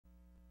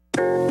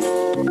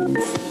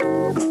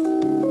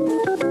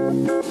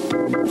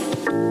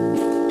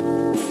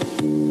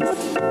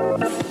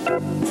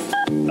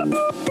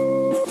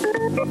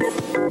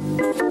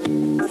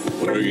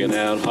Working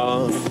out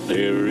hard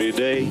every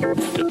day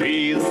to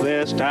be the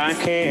best I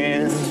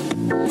can.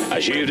 I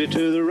shoot it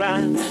to the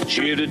right,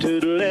 shoot it to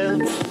the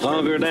left,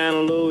 hunker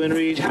down low and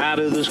reach high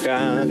to the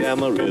sky. I got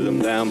my rhythm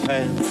down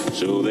pat,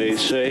 so they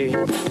say.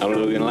 I'm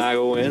looking like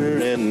a winner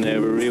in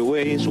every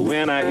way. So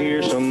when I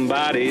hear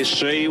somebody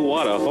say,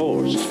 what a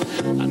horse,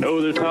 I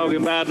know they're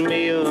talking about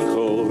me, of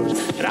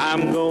course. And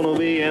I'm gonna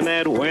be in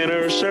that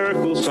winner's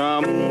circle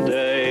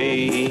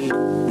someday.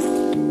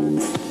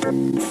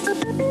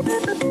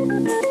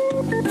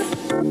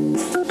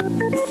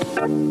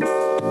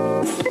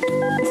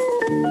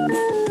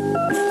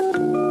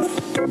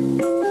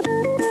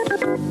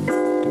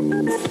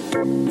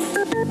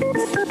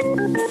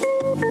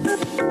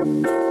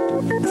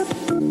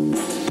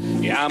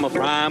 Yeah, I'm a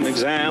prime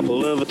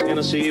example of a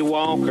Tennessee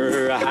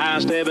walker, a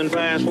high-stepping,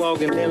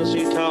 fast-walking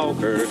Tennessee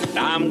talker.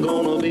 I'm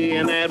gonna be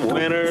in that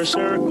winner's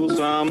circle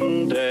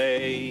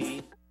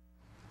someday.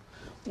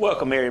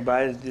 Welcome,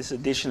 everybody, to this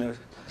edition of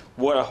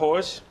What a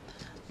Horse.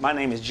 My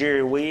name is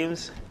Jerry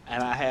Williams,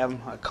 and I have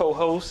a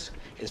co-host,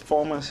 his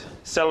former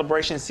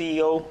Celebration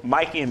CEO,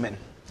 Mike Inman.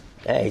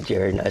 Hey,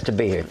 Jerry, nice to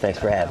be here. Thanks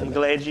for having me.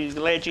 Glad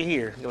you're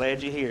here.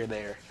 Glad you're here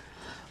there.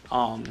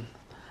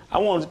 I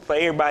wanted for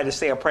everybody to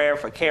say a prayer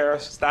for Kara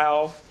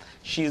Style.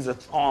 She's a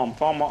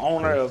former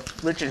owner of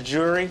Richard's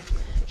Jewelry.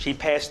 She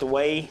passed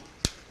away,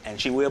 and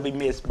she will be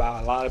missed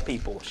by a lot of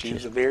people. She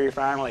was a very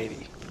fine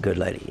lady. Good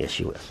lady, yes,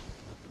 she was.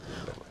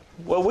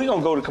 Well, we're going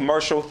to go to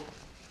commercial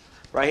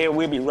right here.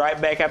 We'll be right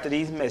back after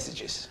these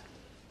messages.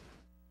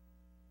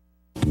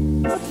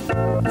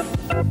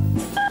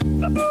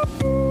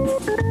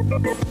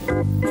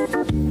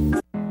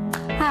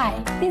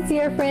 Hi, it's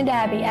your friend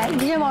Abby at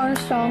Jim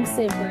Armstrong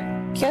Subaru.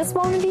 Just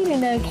wanted you to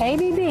know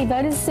KBB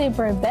voted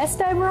Subaru Best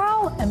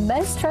Overall and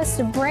Most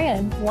Trusted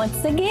Brand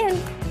once again.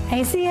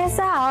 ACSI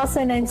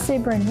also named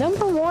Subaru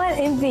 #1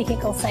 in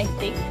vehicle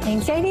safety,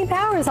 and J.D.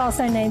 Power is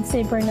also named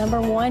Subaru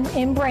 #1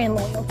 in brand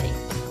loyalty.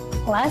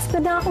 Last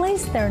but not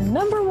least, they're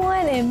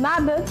 #1 in my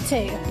book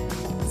too.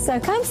 So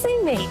come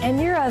see me and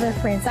your other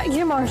friends at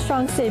Jim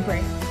Armstrong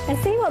Subaru and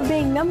see what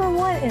being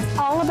 #1 is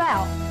all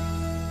about.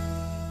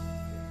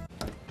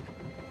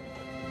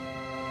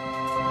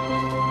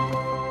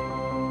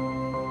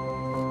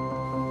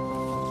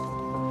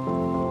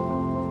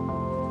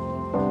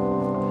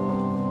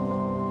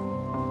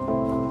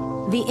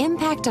 The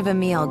impact of a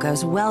meal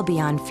goes well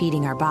beyond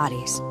feeding our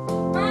bodies.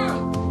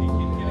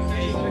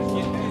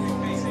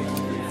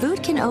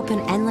 Food can open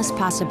endless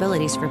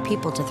possibilities for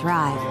people to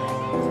thrive.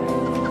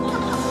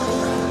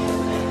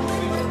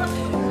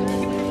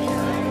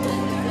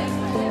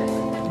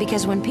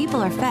 Because when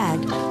people are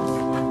fed,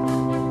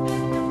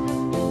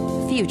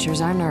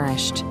 futures are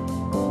nourished.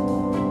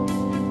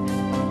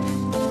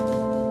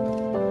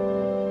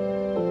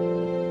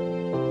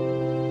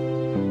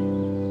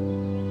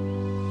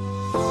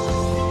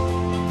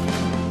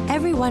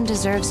 Everyone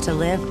deserves to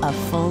live a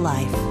full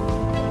life.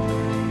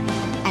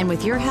 And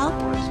with your help,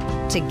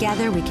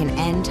 together we can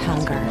end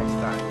hunger.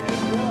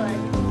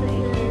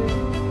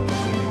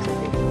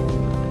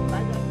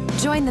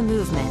 Join the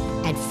movement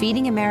at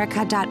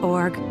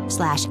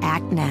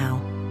feedingamerica.org/actnow.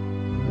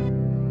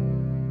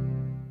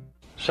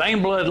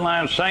 Same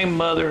bloodline, same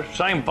mother,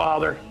 same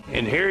father,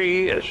 and here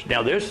he is.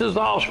 Now this is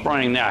the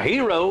offspring. Now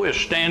Hero is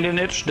standing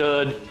at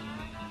stud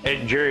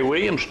at Jerry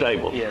Williams'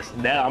 stable. Yes,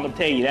 now I'm gonna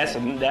tell you, that's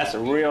a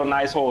real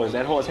nice horse.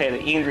 That horse had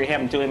an injury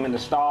happen to him in the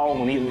stall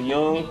when he was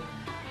young.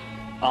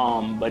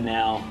 But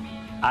now,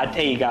 I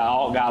tell you,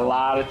 got a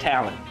lot of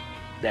talent,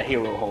 that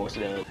Hero horse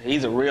does.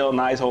 He's a real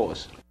nice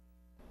horse.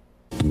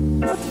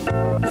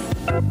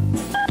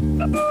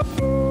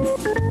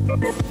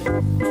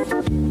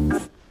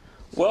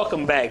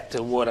 Welcome back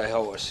to What a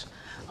Horse.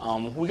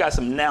 We got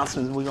some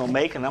announcements we're going to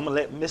make, and I'm going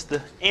to let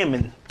Mr.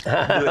 Inman do it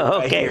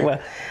right Okay, here. well,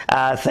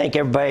 I think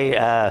everybody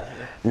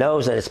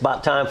knows that it's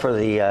about time for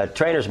the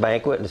Trainers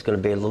Banquet, and it's going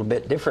to be a little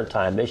bit different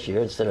time this year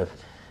instead of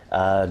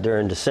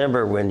during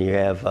December when you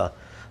have a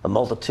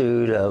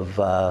multitude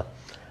of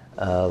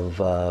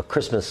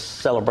Christmas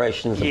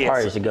celebrations and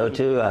parties to go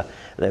to. I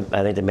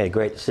think they made a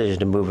great decision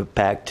to move it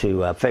back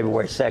to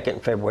February 2nd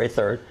and February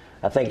 3rd.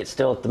 I think it's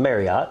still at the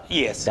Marriott.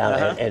 Yes.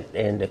 Down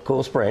in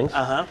Cool Springs,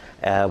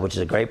 which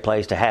is a great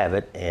place to have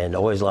it, and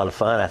always a lot of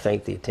fun. I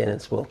think the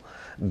attendance will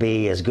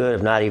be as good,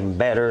 if not even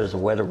better, as the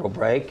weather will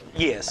break.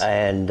 Yes.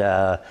 And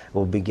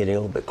we'll be getting a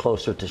little bit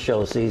closer to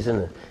show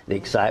season. The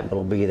excitement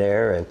will be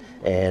there,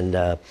 and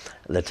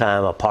the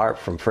time apart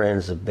from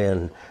friends have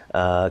been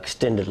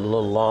extended a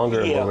little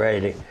longer. Yeah. We're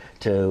ready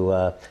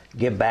to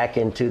get back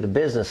into the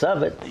business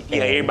of it.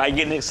 Yeah, everybody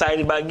getting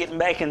excited about getting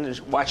back and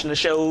watching the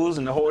shows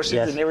and the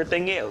horses and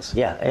everything else.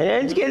 Yeah,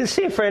 and getting to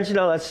see friends. You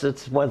know,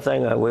 that's one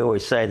thing we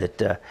always say,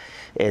 that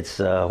it's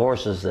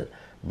horses that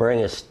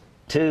bring us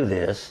to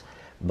this,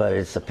 but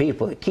it's the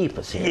people that keep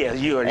us here. Yeah,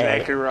 you are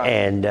exactly right.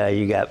 And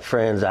you got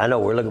friends. I know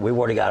we've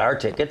already got our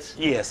tickets.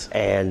 Yes.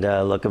 And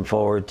looking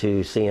forward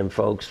to seeing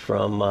folks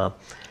from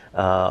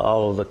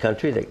all over the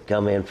country that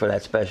come in for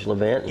that special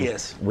event. And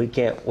yes. we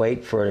can't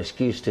wait for an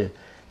excuse to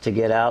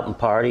get out and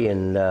party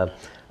and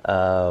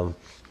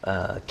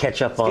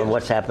catch up on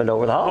what's happened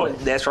over the holidays.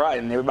 Oh, that's right,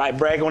 and everybody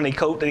brag on their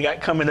coat they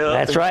got coming up.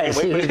 That's right.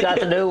 See who's got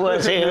the new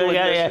ones.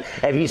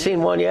 Have you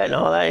seen one yet? And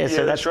all that. Yeah,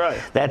 So that's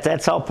right.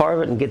 That's all part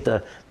of it, and get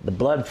the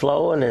blood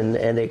flowing and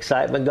the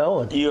excitement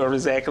going. You are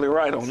exactly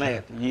right on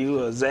that.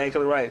 You are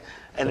exactly right.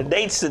 And the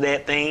dates to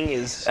that thing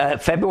is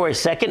February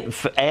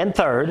 2nd and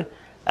 3rd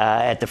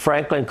at the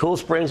Franklin Cool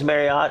Springs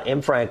Marriott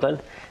in Franklin.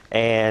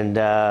 And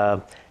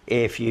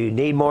if you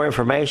need more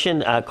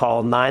information,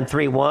 call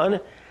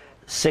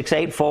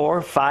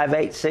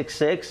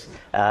 931-684-5866.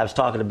 I was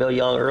talking to Bill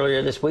Young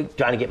earlier this week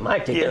trying to get my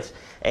tickets,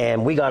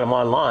 and we got them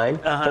online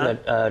from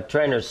the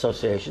Trainers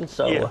Association.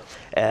 So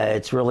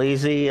it's real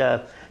easy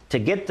to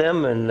get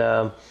them, and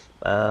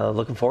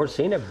looking forward to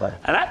seeing everybody.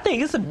 And I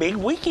think it's a big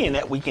weekend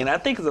that weekend. I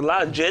think there's a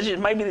lot of judges,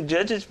 maybe the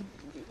judges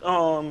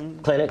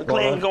clinic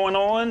going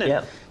on.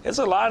 And there's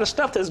a lot of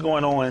stuff that's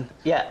going on.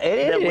 Yeah,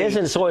 it is,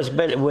 and it's always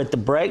been with the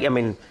break. I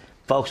mean,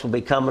 folks will be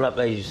coming up,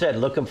 as you said,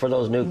 looking for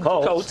those new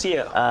colts. Colts,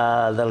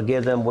 yeah. That'll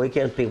give them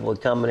weekends. People are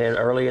coming in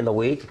early in the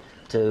week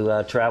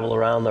to travel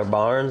around their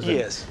barns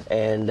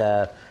and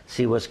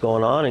see what's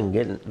going on and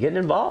getting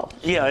involved.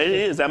 Yeah, it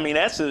is. I mean,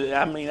 I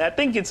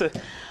think it's a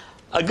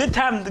good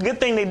time. The good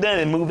thing they've done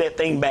is move that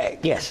thing back.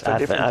 Yes,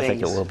 I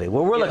think it will be.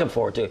 Well, we're looking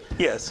forward to it.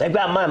 Yes. They've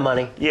got my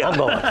money. Yeah. I'm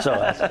going. So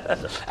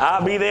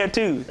I'll be there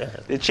too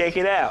to check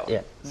it out.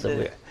 Yeah.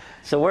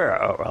 So we're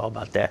all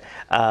about that.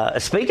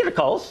 Speaking of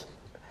colts,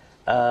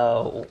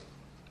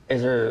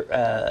 is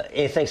there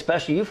anything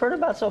special you've heard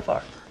about so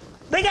far?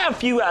 They got a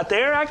few out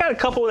there. I got a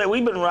couple that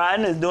we've been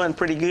riding that's doing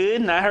pretty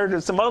good, and I heard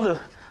of some other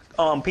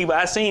people.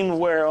 I seen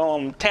where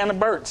Tanner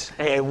Burt's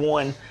had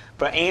one,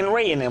 but Ann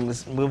Ray and them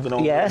was moving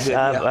on. Yes,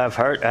 I've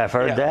heard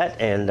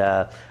that, and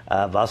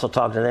I've also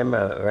talked to them.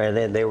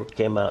 They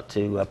came out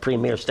to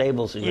Premier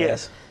Stables and had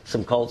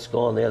some colts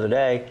going the other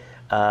day,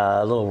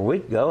 a little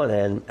week ago, and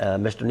then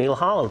Mr. Neil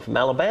Holland from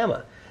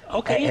Alabama.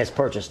 Has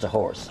purchased a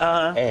horse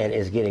and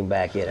is getting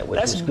back in it,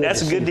 which is good.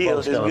 That's a good deal.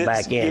 It's good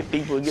back to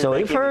in. So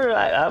you've heard.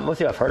 I'm with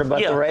you. I've heard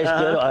about the race.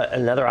 Good.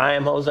 Another I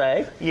Am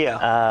Jose.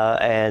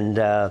 And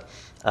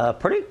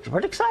pretty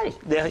exciting.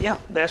 Yeah,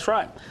 that's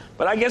right.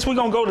 But I guess we're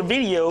gonna go to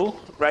video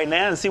right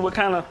now and see what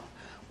kind of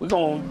we're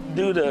gonna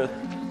do the.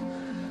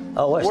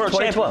 Oh, it's World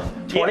 2012.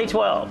 Champion.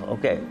 2012.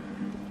 Okay.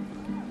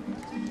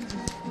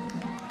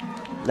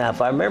 Now,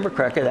 if I remember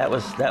correctly, that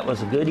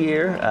was a good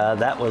year.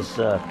 That was.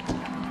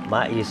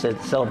 You said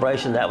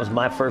Celebration. That was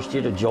my first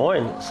year to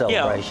join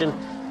Celebration.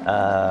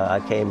 I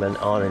came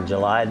on in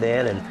July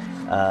then, and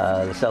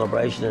the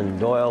Celebration and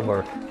Doyle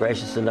were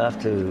gracious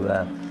enough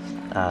to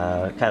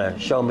kind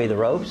of show me the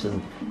ropes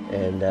and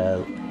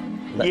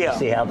let me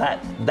see how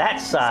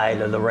that side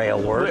of the rail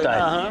worked.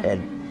 I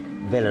had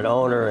been an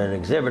owner and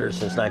exhibitor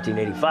since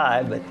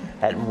 1985, but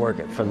hadn't worked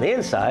it from the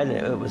inside, and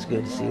it was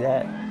good to see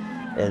that.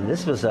 And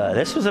this was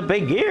a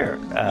big year.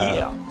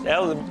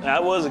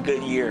 That was a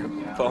good year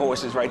for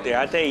horses right there.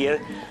 I tell you,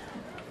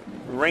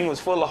 the ring was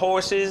full of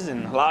horses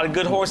and a lot of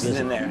good horses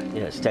in there.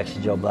 Yeah, it's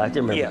Texas Joe Black.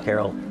 Remember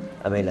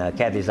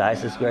Kathy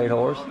Zeiss's great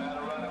horse.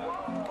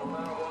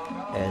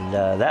 And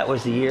that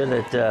was the year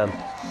that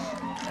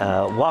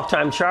Walk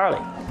Time Charlie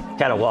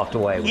kind of walked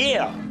away with.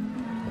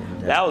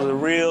 That was a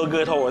real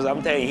good horse.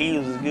 I'm telling you, he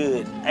was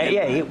good.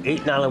 He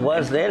not only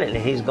was then, and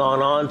he's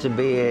gone on to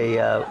be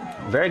a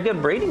very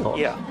good breeding horse.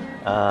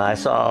 I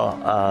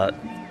saw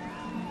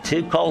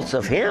 2 colts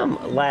of him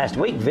last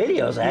week,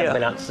 videos. I haven't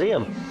been out to see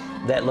them,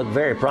 that look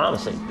very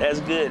promising.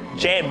 That's good.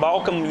 Chad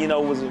Balcom,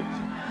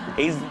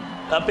 he's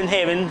up in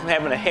heaven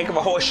having a heck of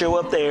a horse show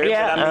up there.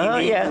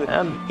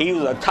 He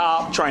was a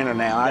top trainer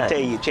now. I tell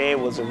you, Chad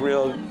was a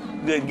real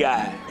good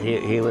guy.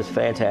 He was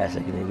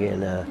fantastic. And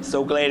again,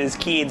 so glad his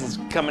kids is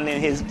coming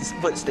in his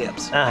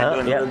footsteps. They're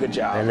doing a real good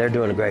job. And they're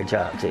doing a great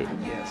job, too.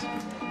 Yes.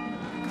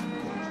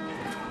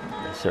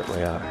 They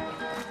certainly are.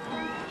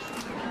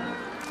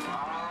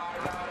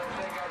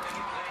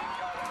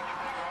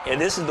 And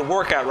this is the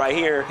workout right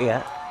here.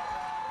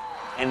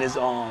 And it's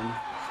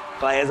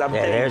class.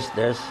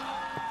 There's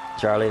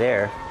Charlie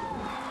there.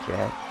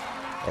 Chad.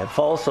 And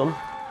Folsom.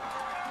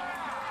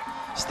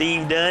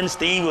 Steve Dunn.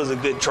 Steve was a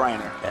good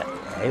trainer.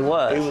 He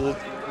was. He was a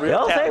real the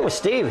only thing talent. with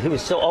Steve, he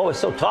was always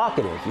so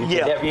talkative.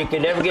 You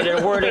could never get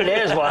a word in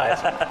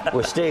edgewise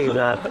with Steve.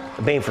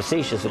 Not being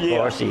facetious, of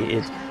course.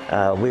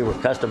 We were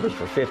customers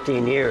for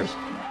 15 years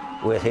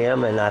with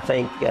him, and I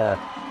think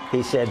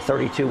he said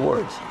 32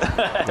 words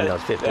in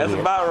those 15 That's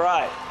years. about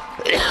right.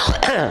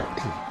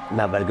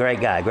 No, but a great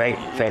guy,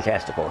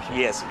 fantastic horse.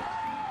 Yes.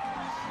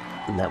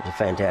 And that was a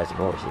fantastic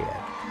horse he had.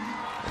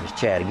 There's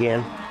Chad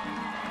again.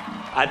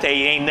 I tell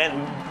you, ain't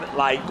nothing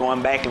like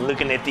going back and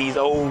looking at these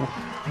old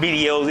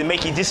videos. It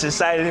make you just as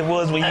excited as it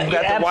was when you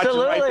got to watch it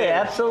right there.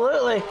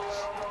 Absolutely.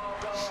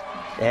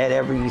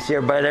 And you see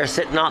everybody there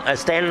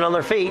standing on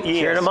their feet,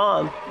 cheering them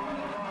on.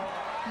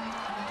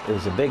 it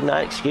was a big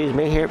night. Excuse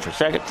me here for a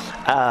second.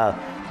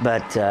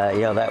 But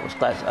that was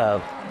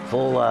class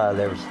full.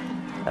 There was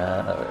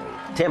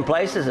 10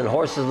 places and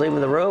horses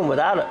leaving the room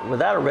without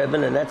a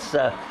ribbon, and that's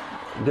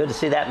good to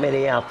see that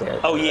many out there.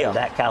 Oh yeah,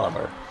 that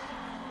caliber.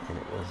 And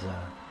it was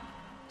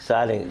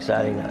exciting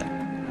night.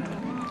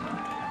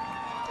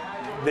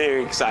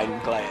 Very exciting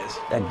class.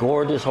 A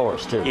gorgeous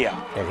horse too.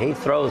 Yeah. And he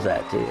throws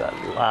that too a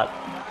lot.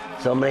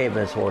 So many of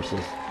his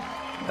horses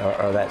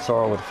are that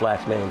sorrel with the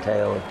flax mane and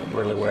tail and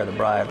really wear the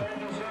bridle.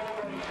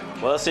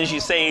 Well, since you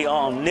say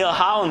Neil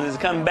Hollins is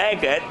coming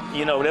back,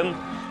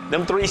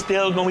 them three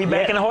still gonna be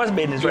back in the horse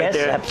business right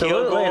there.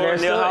 Absolutely.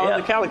 Neil Hollins,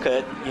 and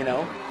Calicut,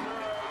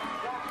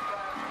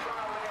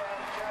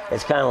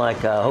 It's kind of like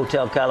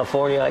Hotel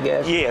California, I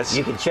guess. Yes.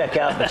 You can check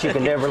out, but you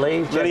can never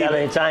leave. Check out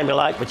anytime you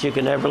like, but you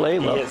can never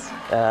leave. Well, yes.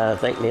 I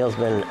think Neil's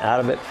been out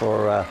of it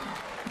for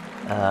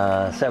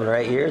 7 or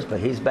 8 years, but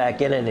he's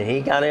back in it, and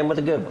he got in with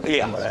a good one,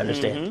 from what I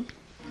understand.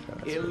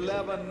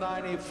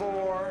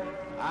 1194,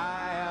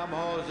 I am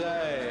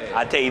Jose.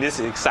 I tell you, this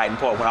is an exciting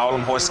part when all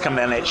them horses come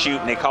down that chute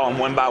and they call them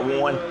one by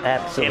one.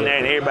 Absolutely. In there,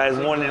 and everybody's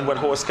wondering what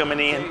horse coming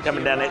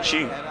down that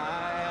chute.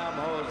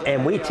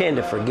 And we tend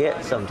to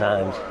forget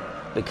sometimes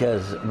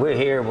because we're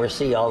here, we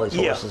see all these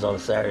horses on a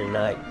Saturday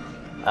night.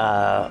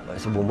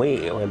 So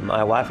when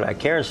my wife and I,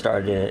 Karen,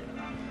 started in it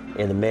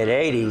in the mid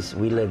 '80s,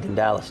 we lived in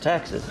Dallas,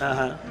 Texas.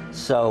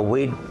 So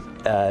we'd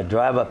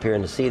drive up here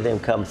and to see them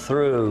come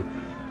through.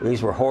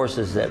 These were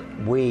horses that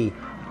we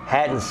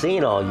hadn't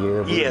seen all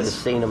year. We'd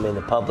just seen them in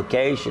the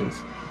publications.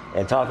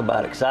 And talk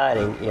about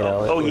exciting,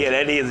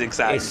 that is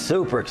exciting. It's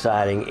super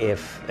exciting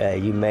if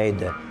you made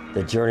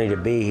the journey to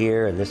be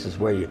here, and this is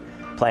where you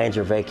planned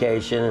your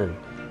vacation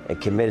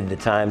and committed the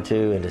time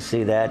to, and to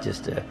see that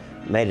just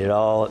made it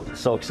all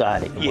so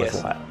exciting and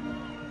worthwhile.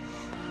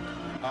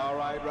 All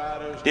right,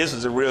 riders. This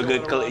was a real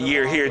good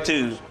year here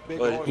too.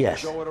 Yes.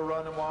 Show it a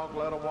run and walk,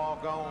 let them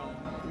walk on.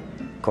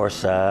 Of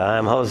course,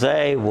 I'm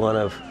Jose, one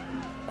of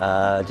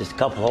just a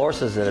couple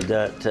horses that have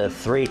done it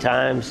 3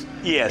 times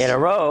in a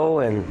row,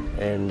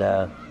 and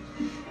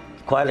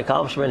quite an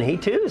accomplishment. He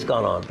too has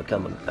gone on to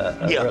become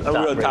a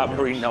real top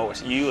breeding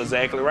horse. You're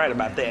exactly right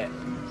about that.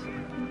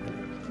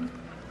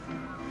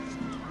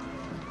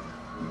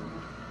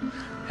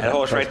 That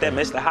horse right there,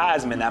 Mr.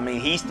 Heisman, I mean,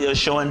 he's still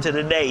showing to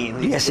the day.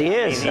 Yes, he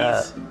is.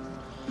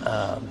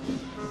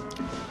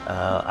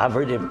 I've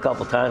ridden him a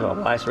couple times. My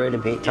wife's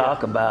ridden him. He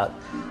talk about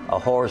a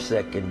horse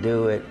that can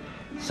do it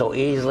so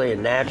easily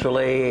and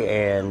naturally,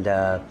 and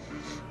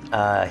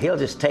he'll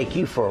just take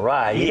you for a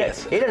ride. He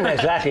doesn't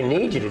exactly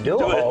need you to do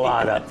a whole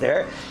lot up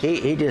there.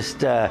 He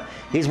just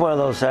he's one of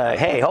those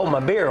hey, hold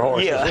my beer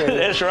horses. Yeah,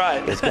 that's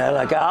right. It's kind of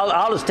like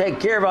I'll just take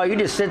care of all. You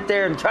just sit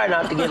there and try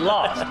not to get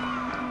lost.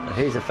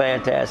 He's a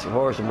fantastic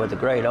horse and with a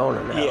great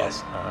owner now.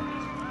 Yes.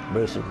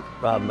 Bruce and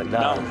Rob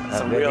McDonald.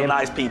 Some real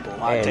nice people,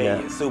 I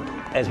tell you, super.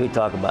 As we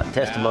talk about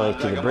testimonies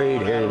to the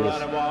breed, here he was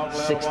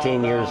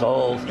 16 years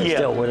old and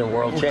still winning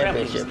world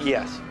championships.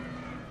 Yes.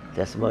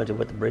 Testimony to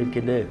what the breed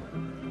can do.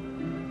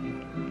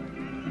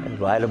 And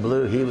Light of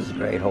Blue, he was a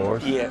great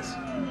horse. Yes.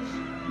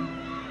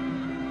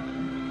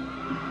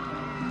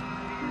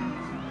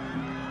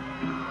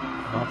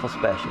 Awful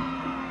special.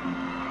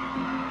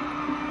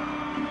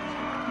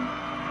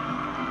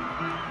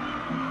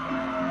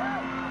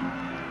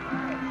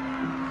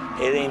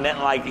 It ain't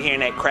nothing like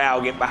hearing that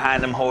crowd get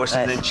behind them horses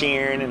and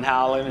cheering and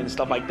hollering and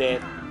stuff like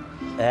that.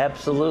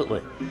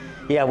 Absolutely.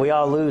 Yeah, we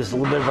all lose a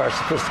little bit of our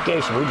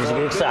sophistication. We just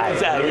get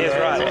excited.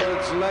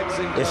 That's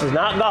right. This is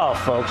not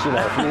golf, folks.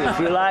 If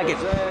you like it,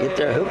 get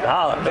there, hoop,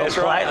 holler. Don't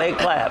politely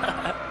clap.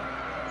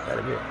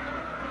 That'll be it.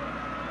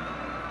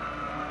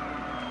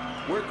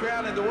 We're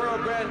crowning the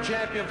world grand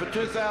champion for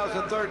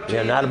 2013.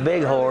 Yeah, not a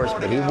big horse,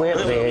 but he went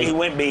big. He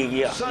went big,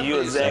 yeah.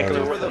 You're exactly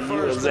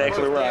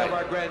right.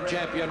 Our grand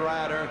champion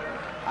rider.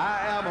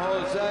 I am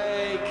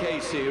Jose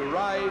Casey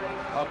Wright.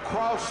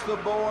 Across the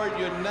board,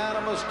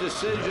 unanimous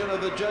decision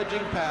of the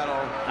judging panel.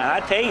 And I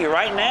tell you,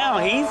 right now,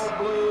 he's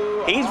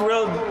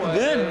real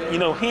good.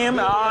 Him,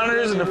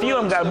 Honors, and a few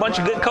of them got a bunch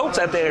of good coats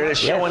out there that's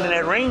showing in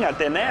that ring out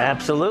there now.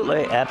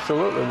 Absolutely.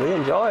 We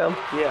enjoy them.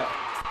 Yeah.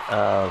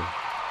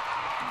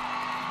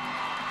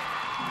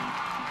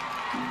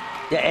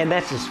 Yeah, and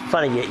that's just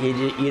funny.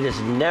 You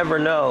just never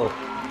know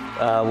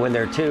when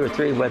they're 2 or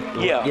 3, but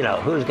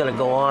who's going to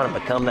go on and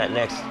become that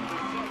next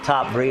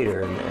top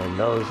breeder, and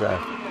those.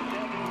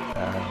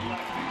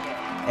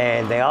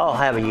 And they all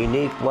have a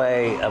unique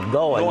way of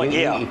going.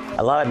 A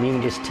lot of them you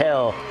can just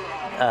tell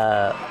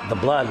the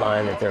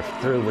bloodline that they're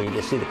through when you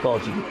just see the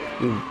colts.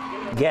 You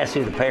guess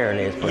who the parent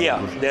is.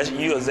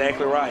 You're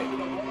exactly right.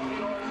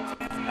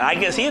 I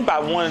guess he's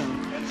about one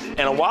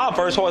in a while.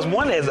 First horse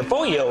won as a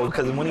 4-year-old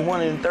because when he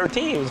won in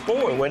 13, he was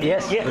 4. Wasn't he?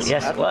 Yes, it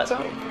was. So.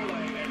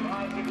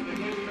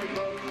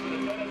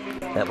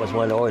 That was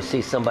one to always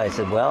see somebody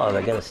said, well, are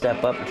they going to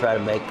step up and try to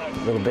make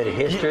a little bit of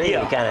history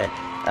and kind of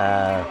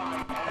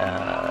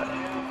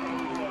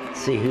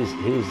see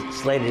who's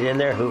slated in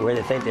there, where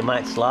they think they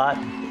might slot.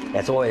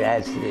 That's always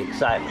adds to the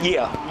excitement.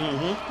 Yeah.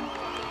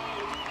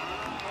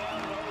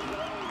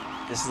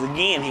 This is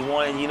again, he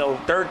wanted,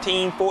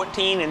 13,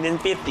 14, and then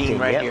 15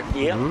 right Yep. here.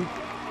 Yep. Mhm.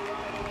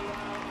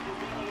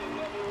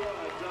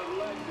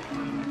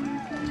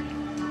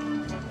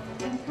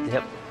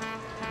 Yep.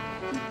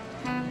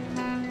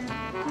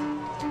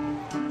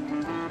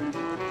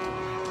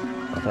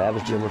 Okay, that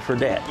was Jimmy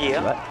Fredette.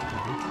 Yeah. Right.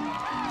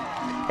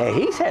 Hey,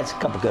 he's had a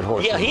couple good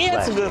horses. Yeah, he had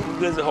last some year.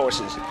 good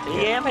horses.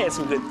 He have had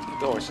some good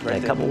horses right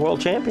And a there. couple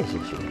world champions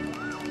this year.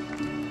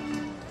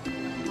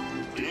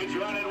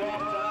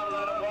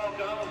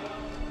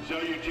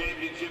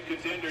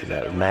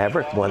 That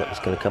Maverick, one that was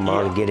going to come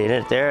on and get in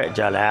it there.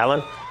 John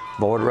Allen,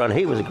 Board Run.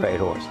 He was a great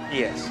horse.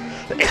 Yes.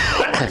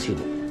 Excuse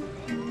me.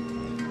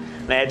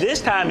 Now, at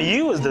this time,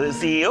 you was the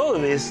CEO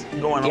of this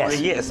going Yes.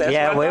 on. Yes, that's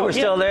yeah, what I we thought. were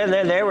still there, and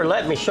then they were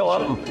letting me show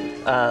up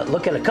and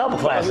look at a couple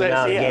classes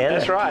now and Yeah, again.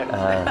 that's right.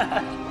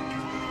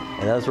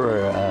 And those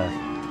were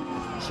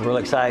some real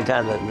exciting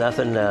times. But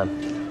nothing.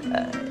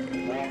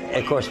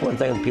 Of course, one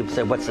thing people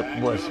said was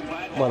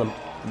one of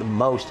the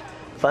most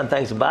fun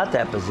things about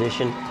that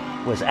position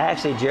was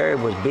actually Jerry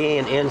was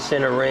being in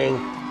center ring,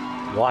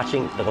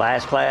 watching the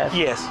last class.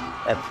 Yes.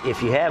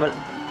 If you haven't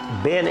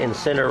been in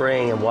center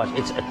ring and watched,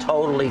 it's a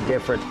totally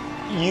different.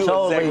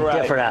 Totally exactly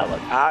right. different outlook.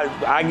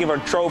 I give her a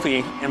trophy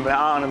in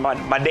honor of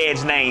my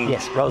dad's name.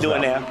 Yes, Roosevelt.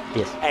 Doing that.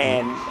 Yes.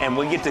 And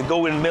we get to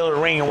go in the middle of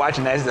the ring and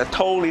watching that. It's a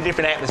totally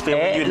different atmosphere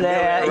when you're in And the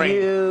middle of the ring.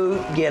 you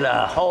get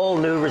a whole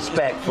new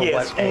respect for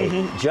Yes, what a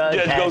judge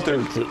Judge has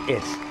goes to.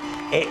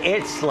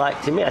 It's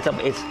like, to me, I tell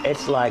you,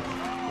 it's like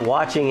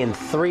watching in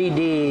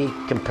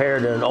 3D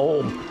compared to an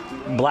old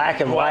black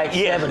and white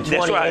Yeah,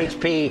 720 that's right.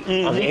 HP.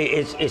 I mean,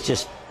 it's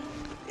just,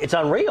 it's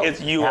unreal.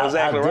 You are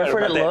exactly how right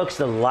different about it that. looks,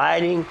 the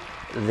lighting,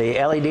 the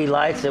LED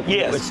lights that we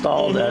Yes.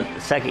 installed the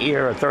second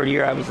year or third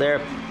year I was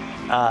there.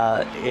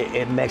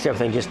 It makes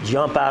everything just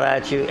jump out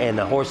at you, and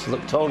the horses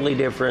look totally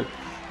different,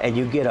 and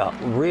you get a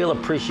real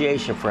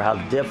appreciation for how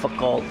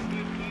difficult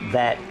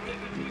that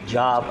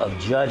job of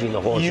judging the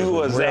horses You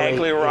are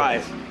exactly really right.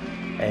 is.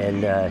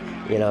 And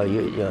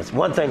it's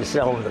one thing to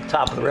sit over the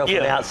top of the rail from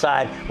the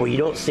outside where you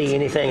don't see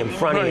anything in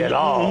front of you at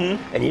all,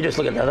 and you just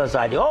look at the other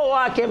side.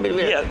 I can't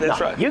believe it. Yeah,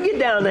 that's right. You get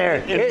down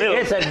there,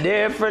 It's it's a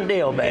different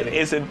deal, baby.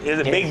 It's a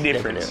big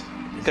different difference. deal.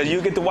 Because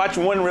you get to watch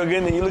one real good,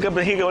 and then you look up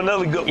and here go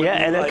another good one. Yeah,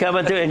 and they're like-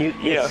 coming through, and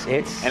Yeah.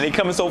 it's And they're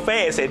coming so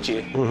fast at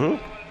you.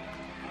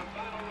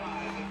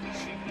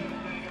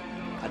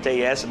 I tell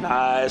you, that's a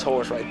nice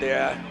horse right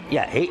there.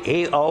 yeah.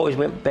 He always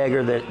went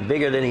bigger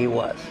than he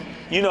was.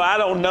 I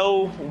don't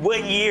know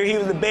what year he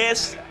was the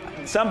best.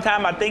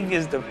 Sometime I think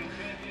is the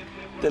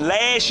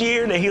last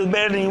year that he was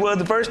better than he was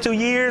the first 2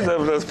 years.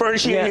 Or the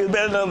first year he was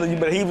better than the other,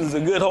 but he was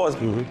a good horse.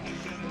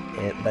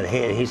 But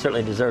he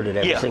certainly deserved it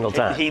every single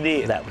time. he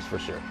did. That was for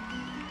sure.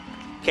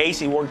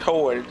 Casey worked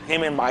hard.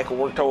 Him and Michael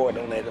worked hard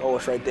on that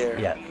horse right there.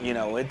 Yeah.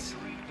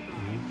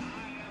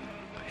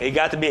 It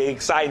got to be an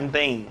exciting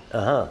thing.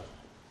 Well,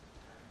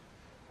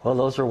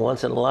 those are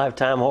once in a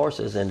lifetime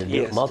horses, and to do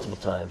it Yes. multiple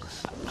times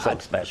is something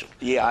special.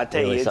 Yeah, I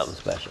tell Really you, something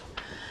special.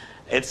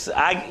 it's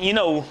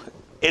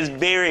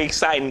very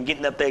exciting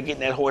getting up there, getting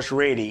that horse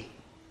ready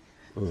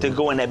to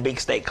go in that big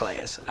stake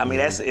class. I mean,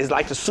 it's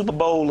like the Super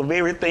Bowl of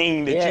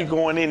everything that you're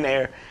going in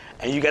there,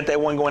 and you got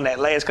that one going that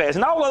last class.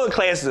 And all other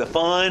classes are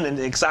fun and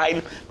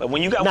exciting, but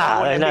when you got one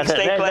going in that big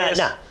stake class,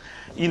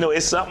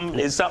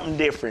 it's something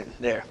different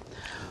there.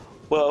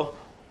 Well,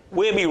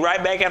 we'll be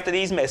right back after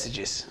these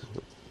messages.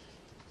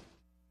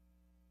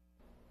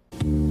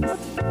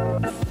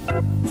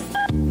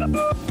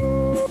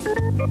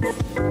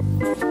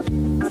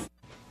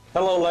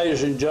 Hello,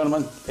 ladies and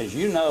gentlemen. As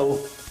you know,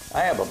 I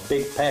have a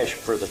big passion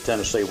for the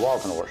Tennessee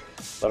walking horse,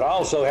 but I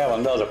also have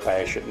another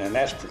passion, and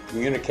that's for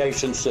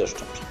communication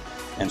systems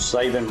and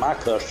saving my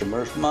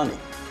customers money.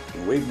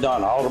 And we've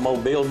done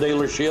automobile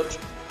dealerships,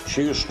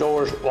 shoe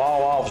stores,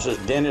 law offices,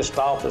 dentist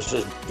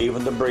offices,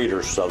 even the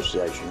Breeders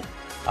Association.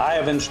 I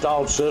have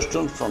installed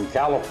systems from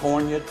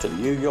California to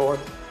New York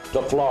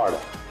to Florida.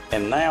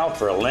 And now,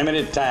 for a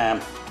limited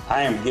time,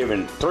 I am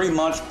giving 3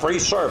 months free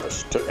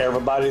service to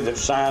everybody that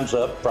signs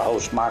up for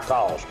Host My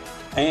Calls.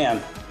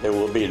 And there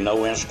will be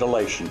no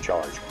installation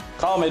charge.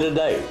 Call me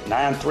today,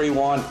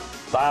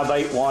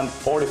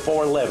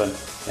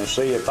 931-581-4411, and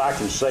see if I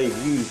can save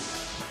you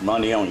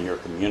money on your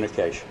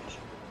communications.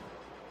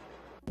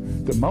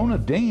 The Mona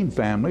Dean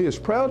family is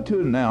proud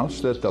to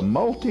announce that the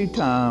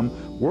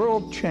multi-time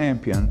world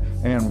champion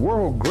and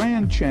world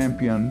grand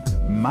champion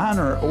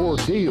Minor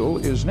Ordeal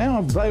is now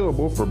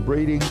available for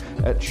breeding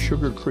at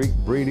Sugar Creek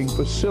Breeding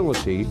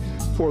Facility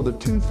for the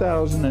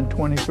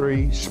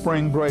 2023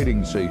 spring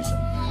breeding season.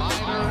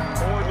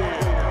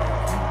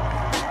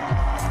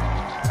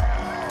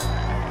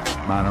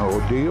 Minor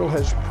Ordeal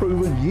has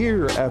proven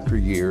year after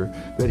year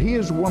that he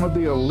is one of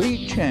the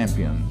elite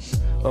champions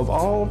of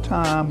all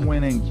time,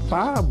 winning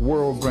 5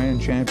 World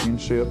Grand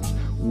Championships,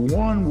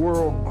 1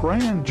 World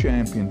Grand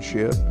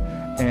Championship,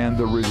 and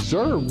the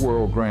Reserve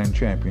World Grand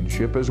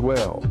Championship as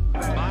well.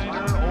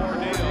 Minor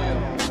Ordeal,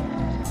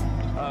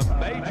 a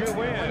major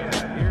win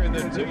here in the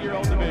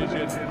 2-year-old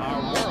division,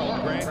 our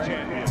World Grand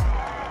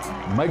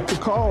Champion. Make the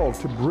call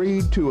to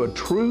breed to a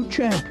true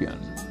champion.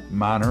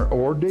 minor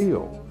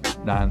ordeal.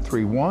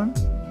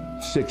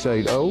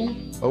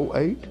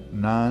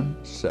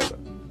 931-680-0897.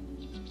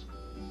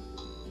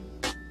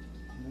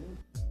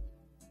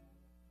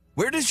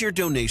 Where does your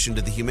donation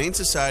to the Humane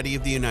Society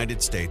of the United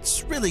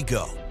States really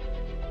go?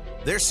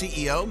 Their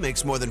CEO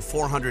makes more than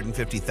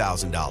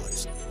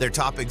 $450,000. Their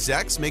top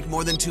execs make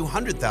more than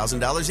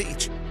 $200,000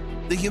 each.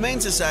 The Humane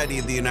Society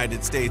of the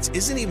United States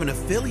isn't even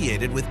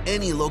affiliated with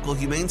any local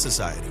humane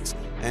societies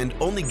and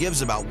only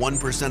gives about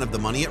 1% of the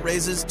money it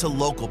raises to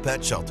local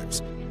pet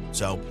shelters.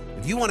 So,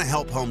 if you want to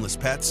help homeless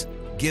pets,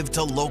 give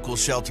to local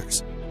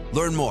shelters.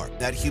 Learn more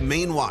at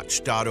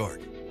humanewatch.org.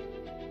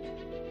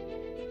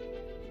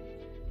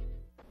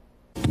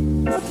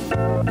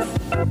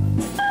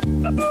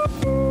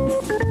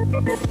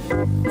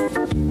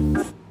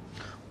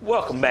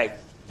 Welcome back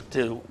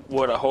to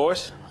What a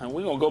Horse, and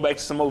we're gonna go back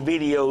to some more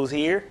videos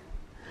here.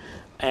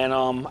 And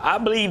I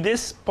believe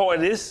this part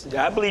of this,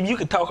 I believe you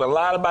could talk a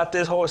lot about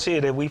this horse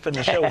here that we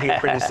finna show here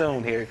pretty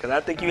soon here, because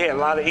I think you had a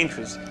lot of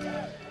interest.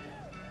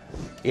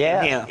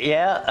 Yeah.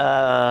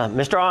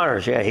 Mr.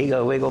 Honors,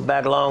 we go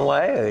back a long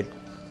way. We're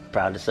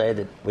proud to say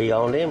that we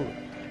owned him.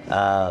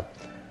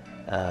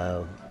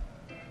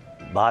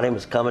 Bought him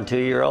as coming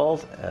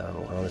 2-year-old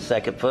on his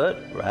second foot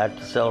right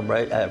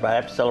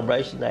after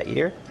celebration that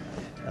year.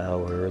 We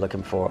were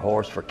looking for a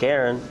horse for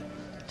Karen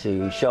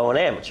to show an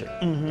amateur,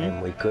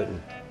 and we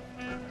couldn't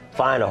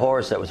find a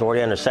horse that was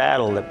already under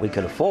saddle that we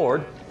could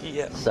afford.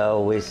 Yeah.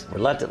 So we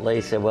reluctantly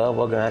said, well,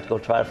 we're going to have to go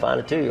try to find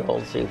a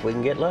 2-year-old and see if we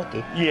can get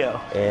lucky. Yeah.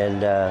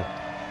 And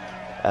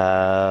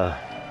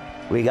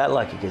we got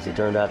lucky because he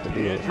turned out to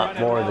be a lot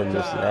more than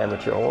just an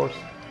amateur horse.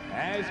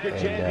 As the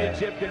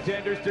championship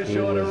contenders to he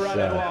show to was run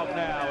and walk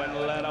now and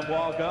let them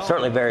walk on.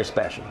 certainly very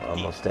special.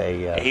 Almost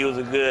a. He was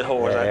a good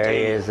horse. Yeah, I there tell he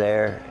you. is.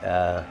 There,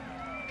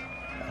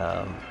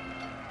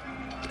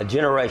 a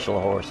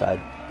generational horse. I'd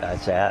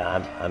say.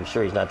 I'm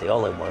sure he's not the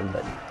only one,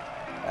 but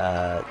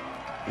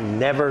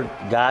never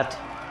got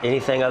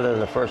anything other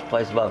than the first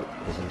place vote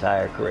his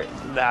entire career.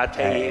 I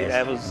tell you,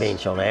 that was being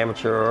shown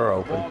amateur or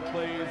open.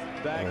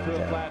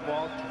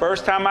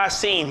 First time I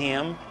seen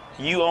him.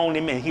 You owned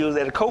him, and he was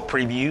at a coat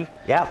preview.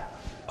 Yeah.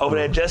 Over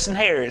there, Justin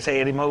Harris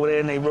had him over there,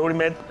 and they rode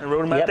him out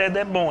there at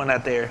that barn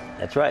out there.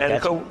 That's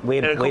right.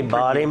 We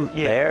bought him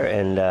there,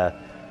 and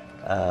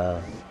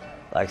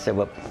like I said,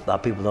 what a lot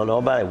of people don't know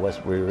about it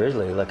was we were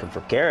originally looking for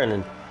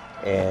Karen,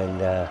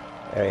 and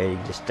he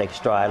just take a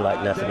stride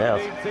like nothing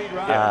else.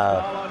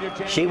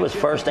 She was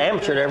first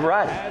amateur to ever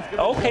ride him.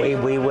 Okay.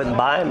 We wouldn't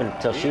buy him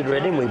until she'd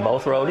ridden him. We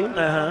both rode him.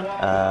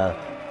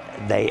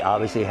 They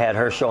obviously had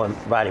her show him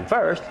riding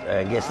first.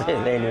 I guess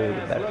they knew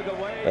better.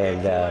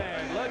 And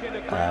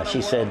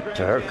she said,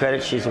 to her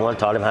credit, she's the one who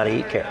taught him how to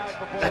eat carrots.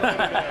 I'm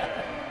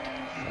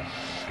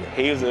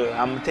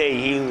gonna tell you,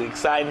 he was an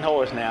exciting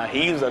horse. Now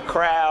he was a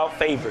crowd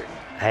favorite.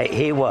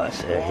 He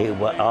was.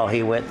 All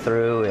he went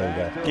through,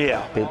 and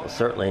people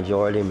certainly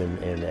enjoyed him.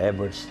 And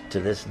Edwards, to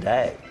this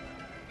day,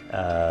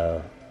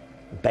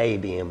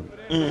 baby him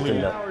to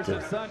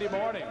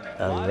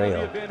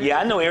unreal. Yeah,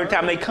 I know. Every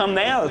time they come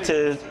now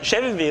to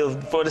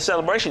Chevyville for the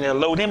celebration, they'll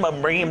load him up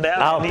and bring him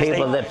down.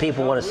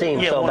 People want to see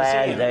him so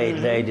bad.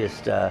 They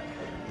just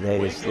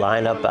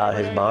line up out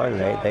his barn.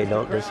 They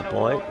don't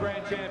disappoint.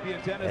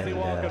 And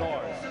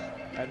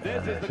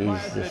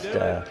he's just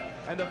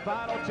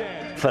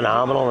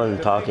phenomenal. And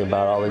talking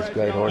about all these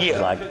great horses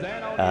like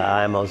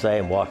I Am Jose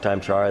and Walk Time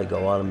Charlie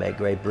go on to make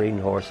great breeding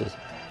horses.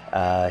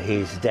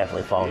 He's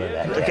definitely fallen in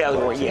that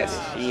category. Yes,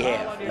 he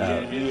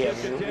has. He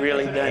has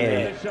really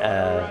done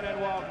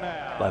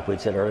that. Like we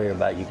said earlier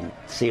about you can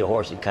see a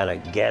horse and kind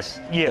of guess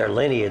their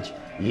lineage.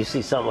 You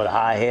see something with a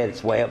high head,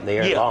 it's way up in the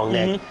air, long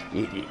neck.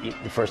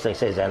 The first thing it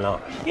says, I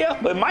know. Yeah,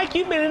 but Mike,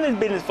 you've been in this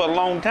business for a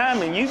long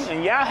time, and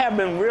y'all have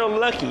been real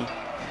lucky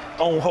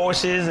on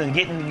horses and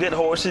getting good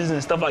horses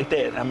and stuff like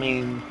that. I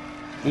mean.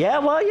 Yeah,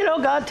 well,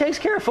 God takes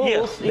care of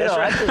fools. Yeah, that's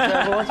right.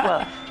 Every once in a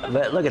while.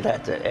 But look at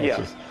that.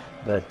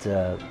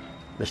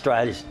 Mr.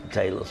 I just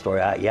tell you a little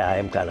story. I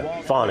am kind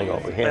of fawning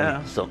over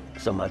him so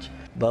much.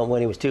 But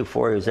when he was 2,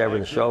 4, he was ever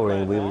in the show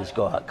ring, we would just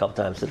go out a couple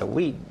times and said, are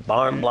we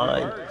barn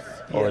blind?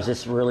 Or is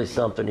this really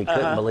something? He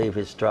couldn't believe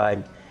his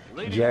stride.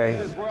 Jerry,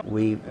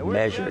 we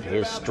measured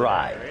his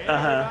stride.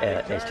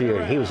 As 2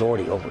 years, he was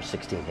already over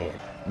 16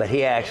 hands. But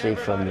he actually,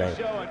 from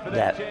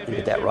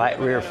that right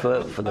rear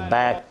foot for the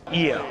back,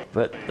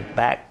 foot, the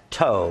back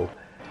toe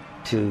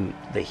to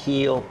the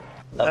heel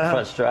up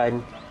front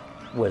striding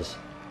was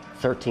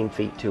 13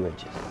 feet 2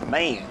 inches.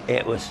 Man.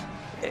 It was,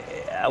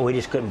 we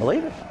just couldn't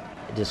believe it.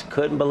 Just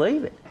couldn't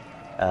believe it.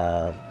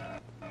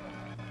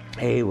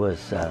 He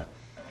was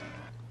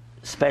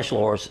special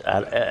horse,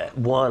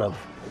 one of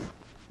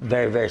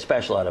very, very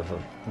special out of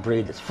a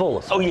breed that's full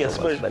of special horse,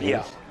 but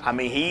I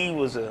mean, he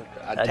was a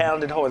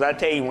talented horse. I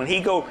tell you, when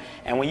he go,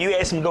 and when you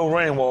ask him to go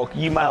run and walk,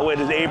 you might well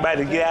just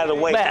everybody get out of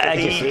the way.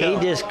 He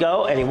just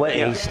go, and he went,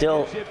 and he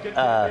still, he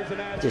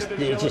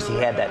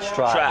had that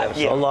stride that was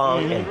so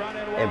long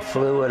and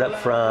flew it up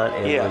front,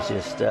 and it was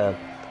just,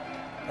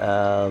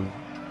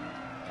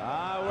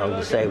 I would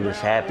just say we're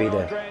just happy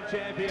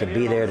to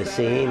be there to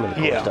see him, and of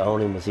course to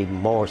own him was even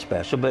more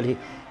special. But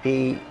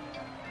he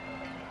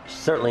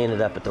certainly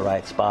ended up at the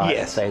right spot.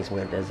 Yes. And things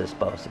went as they're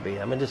supposed to be.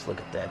 I mean, just look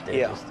at that.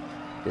 They're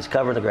just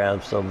covering the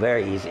ground so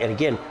very easy. And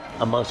again,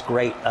 amongst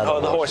great other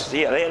the horses.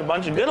 Yeah, they had a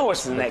bunch of good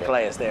horses in that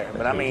class there.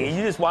 But I mean,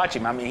 you just watch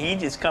him. I mean, he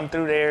just come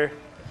through there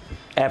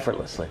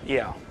effortlessly.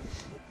 Yeah.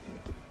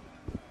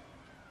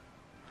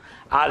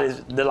 I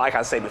just, like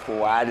I said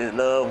before, I just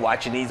love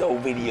watching these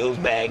old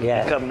videos back.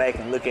 Yeah. And come back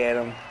and look at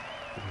them.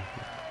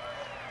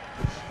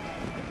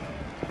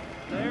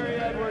 Larry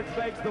Edwards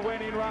makes the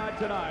winning ride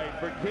tonight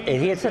for Keith.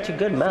 And he had such a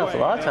good mouth. A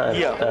lot of times,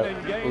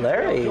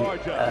 Larry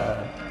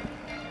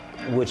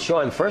would show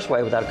him first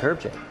way without a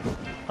curb change.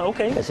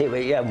 Okay.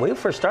 When we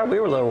first started, we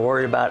were a little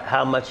worried about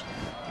how much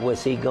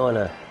was he going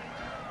to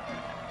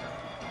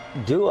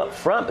do up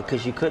front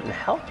because you couldn't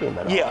help him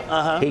at all.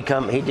 Yeah,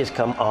 He'd just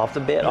come off the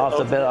bit up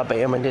at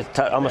him and just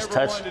almost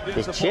touch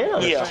his chin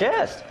on his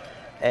chest.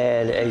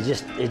 And he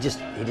just did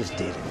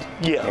it.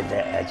 Yeah.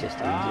 And he just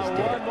did it.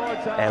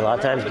 And a lot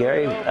of times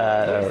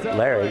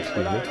Larry,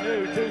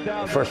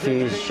 first few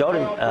years showed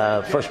him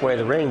first way of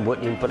the ring,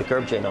 wouldn't even put a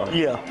curb chain on him.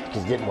 Yeah.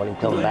 Because he didn't want him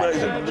coming back.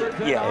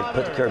 Yeah. And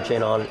put the curb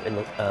chain on when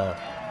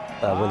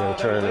they were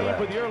turning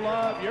around. With your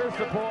love, your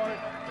support,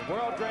 the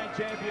World Grand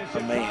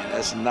Championship. Man,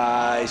 that's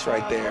nice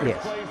right there.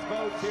 Yes.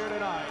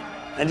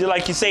 And just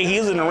like you say, he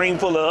was in a ring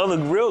full of other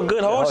real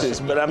good horses,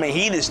 but I mean,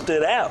 he just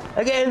stood out.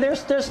 Again,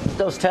 there's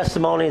those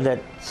testimony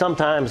that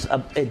sometimes a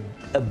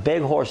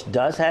big horse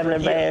does have an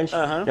advantage.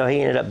 You know,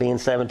 he ended up being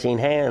 17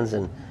 hands,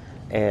 and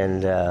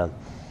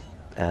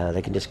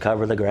they can just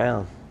cover the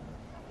ground.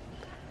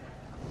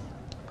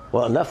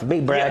 Well, enough of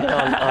me bragging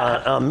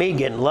on me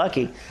getting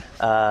lucky.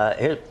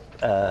 Here,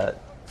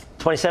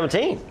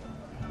 2017,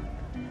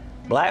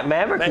 Black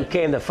Maverick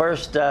became the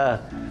first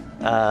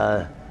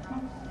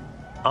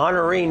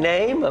honorary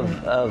name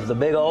of the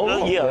big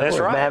oval. Yeah, that's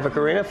right. Maverick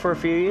Arena for a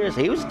few years.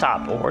 He was a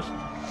top horse.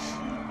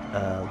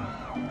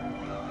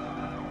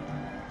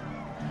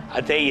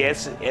 I tell you,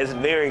 it's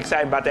very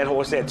exciting about that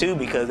horse there too,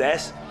 because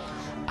that's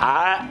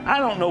I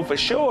don't know for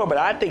sure, but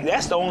I think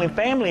that's the only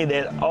family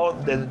that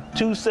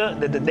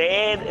the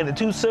dad and the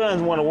two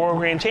sons won a World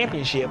Grand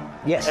Championship.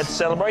 Yes. At the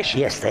celebration.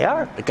 Yes, they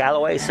are. The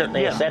Galloways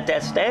certainly have set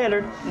that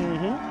standard.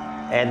 Mm-hmm.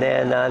 And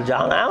then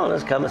John Allen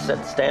has come and set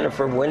the standard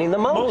for winning the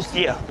most.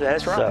 Yeah,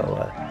 that's right.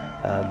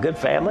 So, good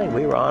family.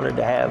 We were honored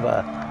to have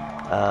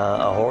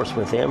a horse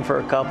with him for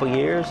a couple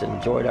years and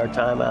enjoyed our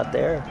time out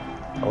there.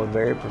 We're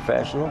very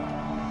professional.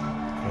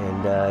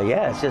 And,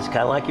 it's just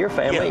kind of like your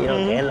family, you know,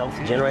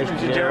 and generation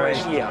to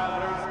generation.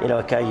 Yeah. You know,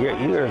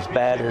 you're as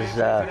bad as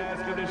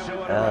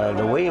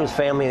the Williams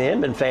family and the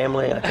Inman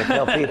family. I can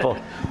tell people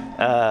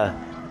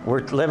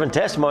we're living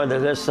testimony that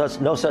there's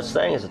no such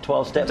thing as a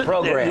 12-step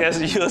program. Yes,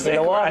 you're saying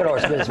in a walking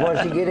right. horse business.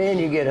 Once you get in,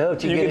 you get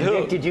hooked. You get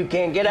addicted. You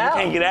can't get out.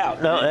 You can't get out.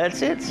 No,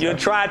 that's it. You'll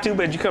try to,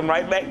 but you come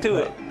right back to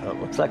it. Well, it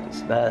looks like it's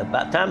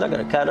about time they're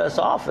going to cut us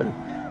off and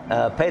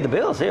pay the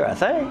bills here, I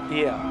think.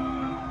 Yeah.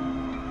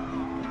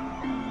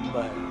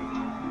 But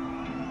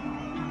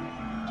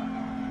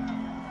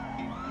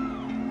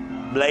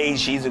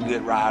Blaze, she's a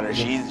good rider.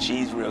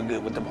 She's real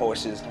good with them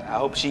horses. I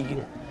hope she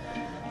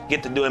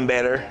get to doing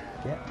better.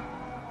 Yeah.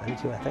 I do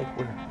too. I think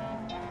we're.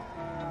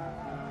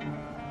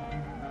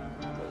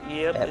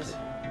 Yep.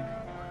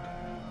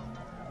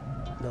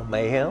 No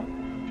mayhem.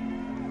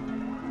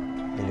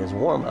 And his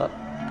warm up.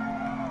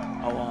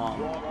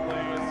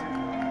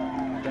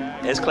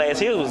 This class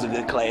here was a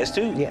good class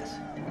too. Yes.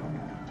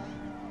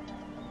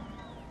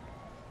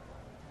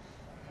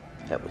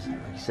 That was, like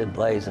you said,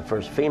 Blaze, the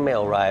first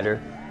female rider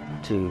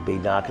to be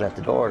knocking at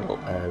the door in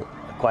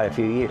quite a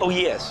few years. Oh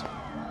yes.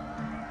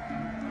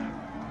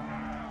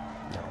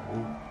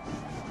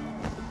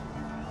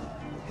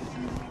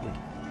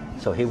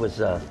 So he was.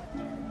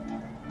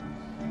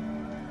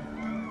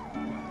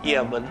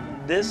 Yeah, but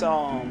this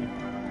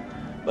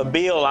but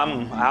Bill,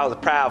 I was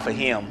proud for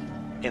him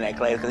in that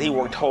class because he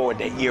worked hard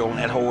that year on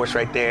that horse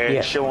right there,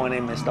 and showing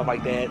him and stuff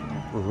like that.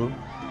 Mm-hmm.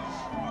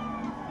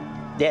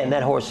 Yeah, and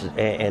that horse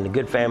and the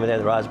good family there,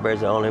 the Rosberries,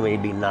 that owned him,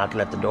 he'd be knocking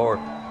at the door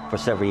for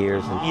several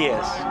years. And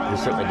yes, he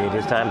certainly did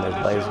his time. There's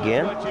Blaze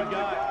again.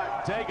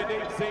 Take a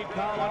deep seat,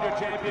 call on your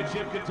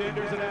championship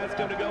contenders, and ask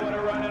them to go in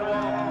a run and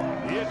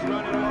walk. It's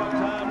run and walk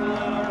time to let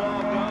them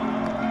walk on.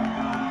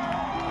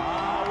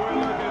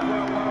 We're looking for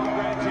a World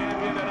Grand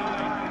Champion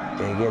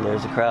tonight. And again,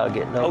 there's the crowd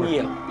getting over. Oh,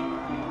 yeah.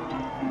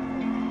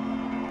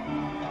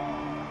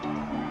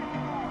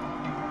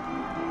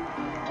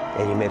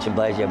 And you mentioned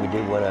Blaze. Yeah, we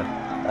do want to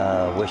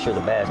wish her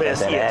the best.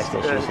 That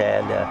accident she's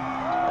had.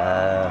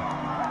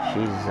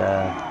 She's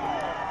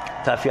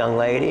a tough young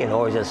lady and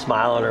always has a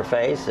smile on her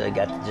face.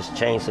 Got to just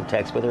change some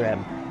text with her.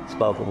 Haven't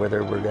spoken with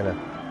her. We're going to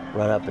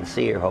run up and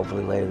see her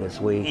hopefully later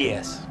this week.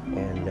 Yes.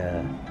 And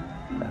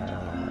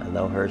I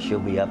know she'll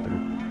be up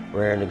and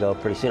raring to go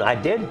pretty soon. I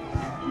did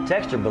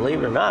text her,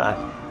 believe it or not.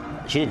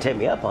 she didn't take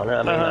me up on it.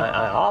 I mean,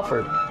 I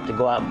offered to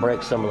go out and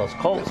break some of those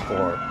colts for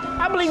her.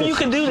 I believe you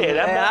can do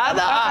that.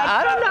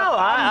 I don't know.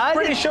 I'm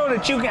pretty sure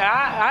that you can.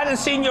 I didn't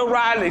see your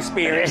riding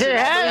experience.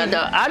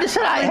 I just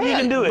said, I think you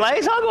can do it.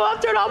 Blaze, I'll go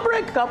up there and I'll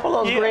break a couple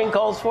of those green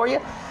colts for you.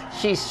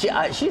 She's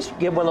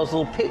give one of those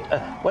little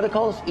what are they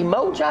called?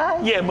 Emoji?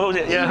 Yeah,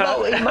 emoji. Yeah.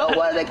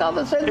 What do they call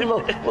those things?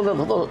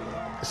 Little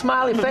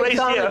smiley face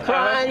on the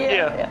crying.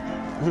 Yeah,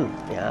 I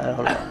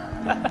don't know.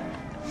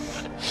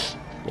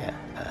 Yeah,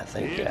 I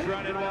think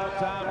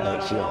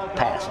she'll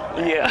pass on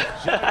that. Yeah.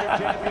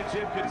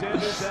 Championship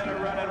contenders and a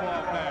run and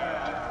walk there.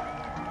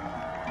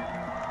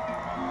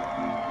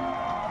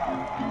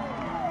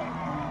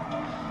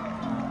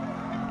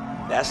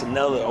 That's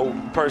another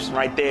old person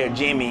right there,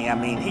 Jimmy. I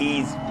mean,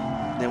 he's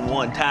then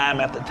won time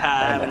after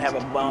time and have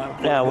a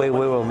bump. Now we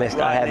will miss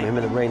not having him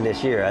in the ring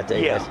this year. I tell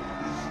you,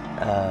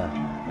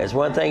 there's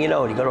one thing you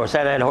know. When you go to a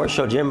Saturday Night Horse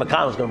Show, Jim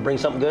McConnell's going to bring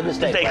something good in the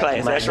state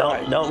class. That's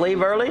right. Don't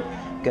leave early,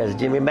 because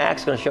Jimmy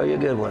Mack's going to show you a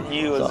good one.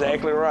 You're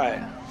exactly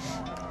right.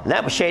 And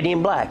that was Shady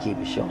and Black he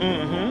was showing.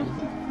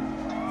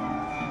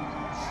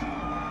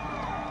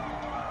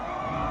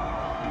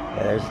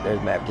 Yeah,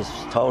 there's Mack, just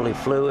totally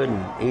fluid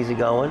and easy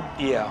going.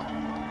 Yeah.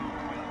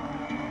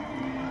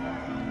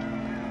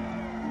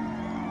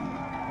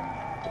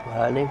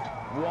 Rodney.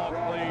 Walk,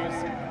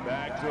 please.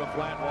 Back to a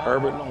flat walk.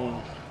 Herbert.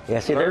 Yeah,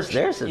 see, there's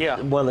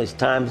one of those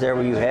times there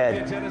where you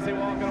had,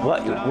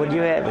 what do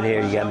you have in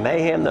here? You got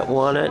Mayhem that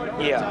won it.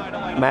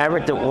 Yeah.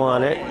 Maverick that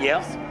won it.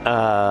 Yeah.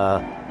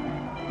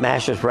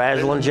 Masters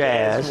Razzle and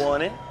Jazz.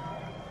 Won it.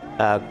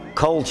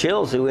 Cold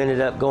Chills, who ended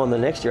up going the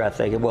next year, I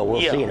think. Well,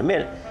 we'll see in a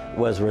minute.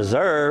 Was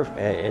reserve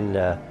and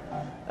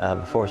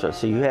before.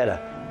 So you had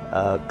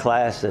a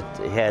class that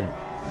had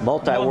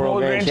multi-world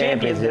grand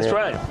champions. That's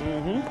right.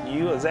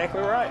 You're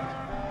exactly right.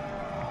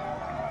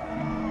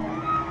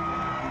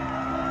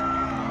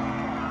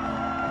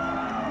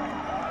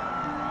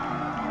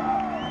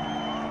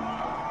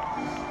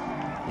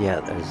 Yeah,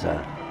 there's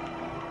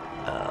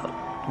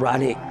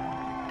Rodney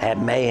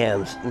had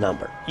Mayhem's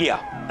number.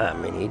 Yeah. I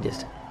mean, he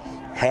just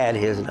had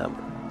his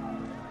number.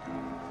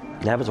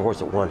 And that was a horse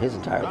that won his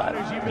entire life.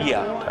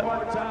 Yeah. One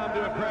more time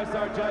to impress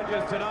our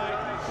judges tonight.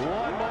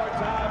 One more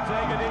time,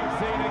 take a deep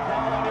seat and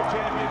call on your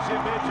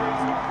championship entries.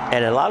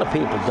 And a lot of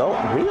people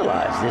don't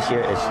realize this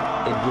year, it's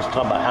just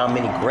talking about how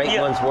many great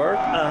ones were.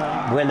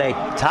 When they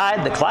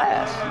tied the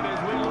class,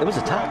 it was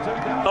a tie.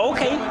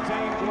 Okay.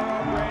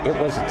 It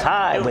was a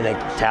tie when they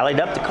tallied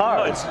up the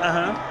cards.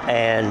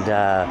 And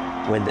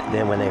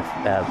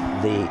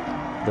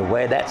the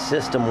way that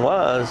system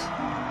was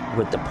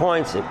with the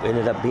points, it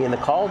ended up being the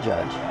call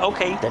judge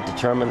that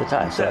determined the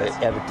tie. So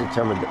it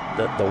determined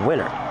the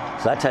winner.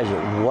 So that tells you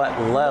what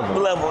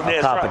level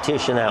of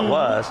competition that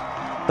was.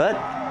 But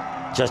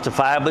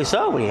justifiably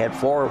so, when you had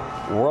 4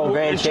 world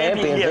grand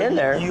champions in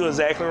there. You're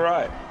exactly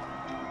right.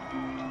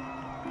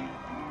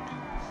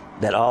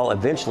 That all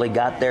eventually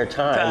got their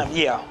time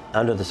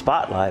under the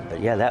spotlight.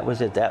 But yeah, that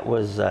was it. That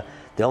was the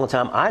only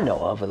time I know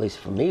of, at least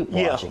for me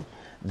watching,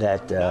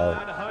 that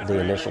the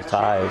initial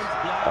ties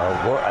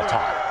were a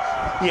tie.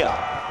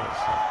 Yeah.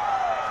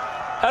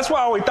 That's why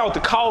I always thought the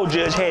call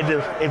judge had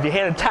to, if you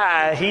had a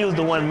tie, he was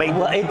the one making.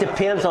 Well, it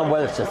depends on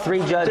whether it's a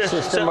 3-judge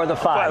system or the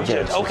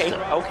 5-judge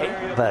system.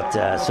 Okay.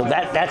 But so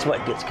that's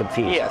what gets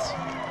confusing. Yes.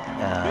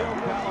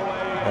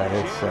 But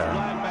it's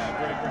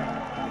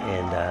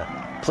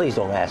please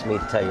don't ask me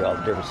to tell you all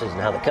the differences and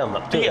how they come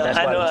up to it. That's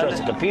why I trust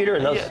the computer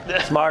and those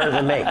smarter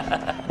than me.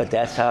 But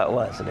that's how it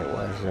was, and it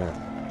was.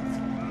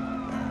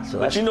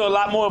 But you know a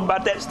lot more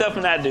about that stuff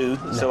than I do.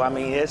 No. So I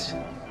mean, it's.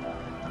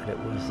 But it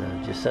was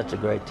just such a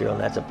great deal, and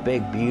that's a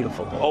big,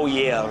 beautiful horse. Oh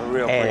yeah,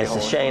 real. And it's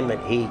a shame that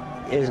he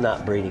is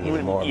not breeding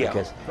anymore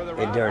because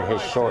during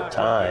his short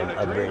time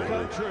of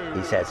breeding,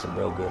 he's had some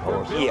real good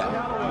horses. Yeah.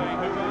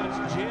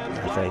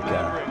 I think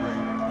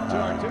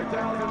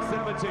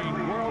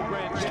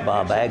Mr.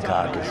 Bob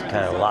Adcock is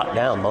kind of locked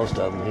down most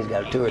of them. He's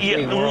got 2 or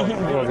 3 world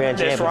grand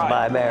champions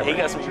by Maverick.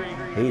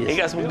 He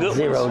got some good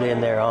zeroed in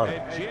there on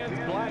it.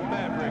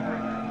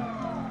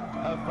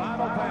 A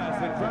final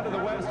pass in front of the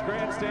West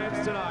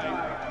Grandstands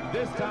tonight.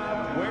 This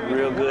time,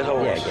 real good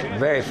horse. Yeah,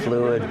 very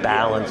fluid,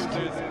 balanced.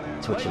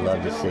 That's what you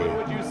love to see.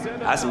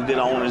 Got some good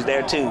owners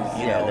there too.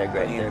 Yeah, they're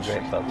great. They're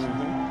great folks.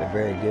 They're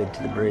very good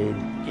to the breed.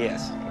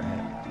 Yes.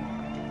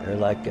 They're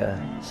like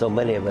so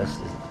many of us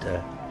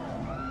that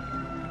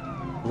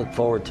look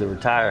forward to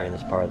retiring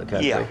this part of the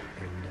country. Yeah.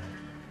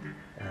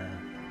 And,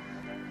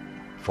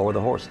 for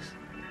the horses.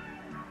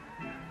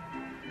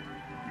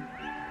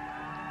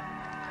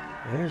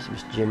 There's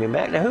Mr. Jimmy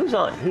Mack. Now, who's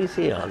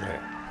he on there?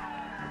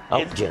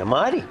 Oh,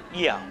 Genomati.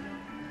 Yeah.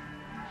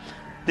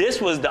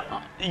 This was the,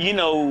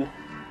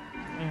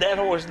 that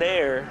horse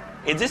there.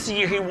 Is this the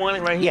year he won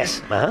it right here?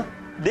 Yes.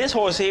 This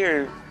horse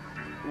here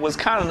was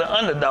kind of the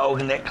underdog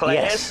in that class.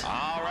 Yes.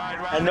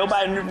 And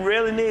nobody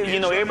really knew.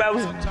 Everybody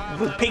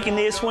was picking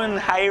this one,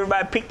 how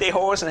everybody picked their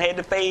horse and had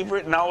the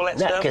favorite and all that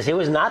stuff. Because he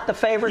was not the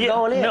favorite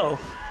going in. No.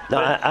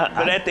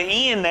 But at the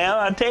end now,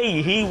 I tell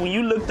you, when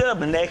you looked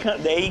up and there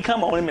he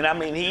come on him, and I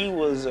mean, he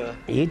was.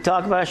 You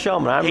talk about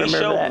showman. I remember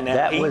that. Now.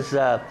 That was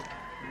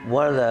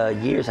one of the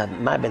years. It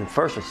might have been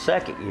first or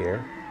second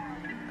year.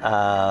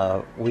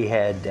 We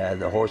had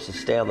the horses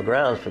stay on the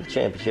grounds for the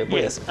championship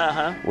Yes,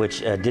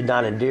 which did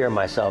not endear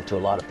myself to a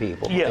lot of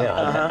people. Yeah, You know,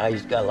 I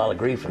used to got a lot of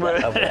grief for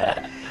that, over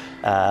that.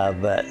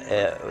 But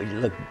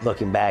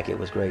looking back, it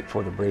was great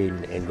for the breed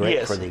and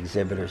great for the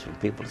exhibitors, for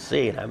people to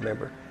see. And I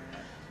remember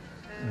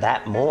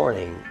that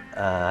morning,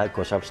 of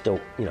course, I was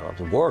still, I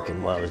was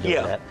working while I was doing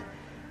that.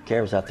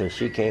 Karen was out there.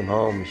 She came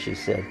home and she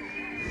said,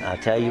 "I'll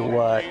tell you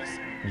what,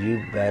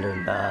 you better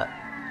not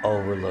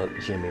overlook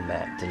Jimmy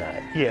Mack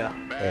tonight." Yeah.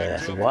 And I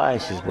said, "Why?"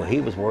 She says, "Well, he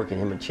was working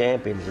him in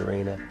Champions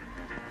Arena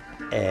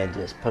and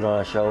just put on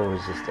a show. It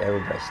was just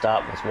everybody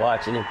stopped and was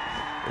watching him.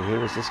 And he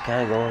was just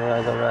kind of going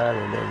around,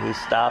 and then he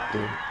stopped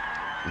and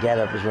got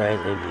up his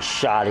reins and just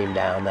shot him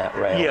down that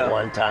rail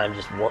one time,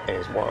 just wore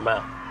him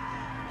out."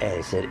 And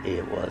he said,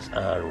 it was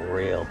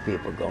unreal.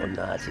 People going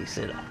nuts. He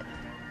said,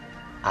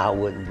 "I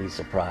wouldn't be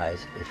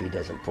surprised if he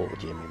doesn't pull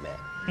Jimmy Mack."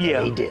 Yeah.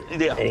 And he did.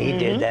 Yeah. And he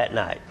did that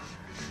night.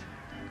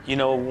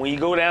 When you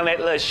go down that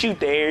little chute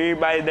there,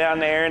 everybody down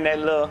there in that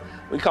little,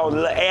 we call it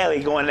a little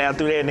alley going down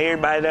through there, and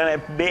everybody down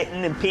there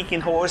betting and picking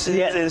horses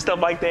and stuff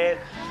like that.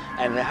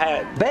 And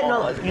betting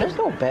on, there's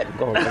no betting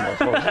going on those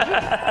horses.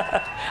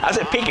 I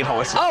said picking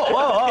horses. Picking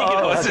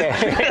horses. Okay.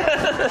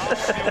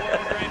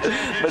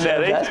 But now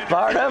that's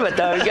part of it,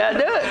 though. You gotta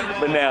do it.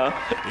 But now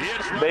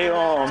they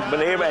but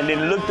everybody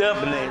then looked up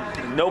and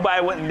then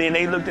nobody went. And then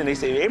they looked and they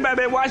said, "Everybody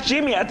better watch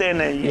Jimmy out there."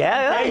 And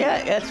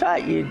yeah, that's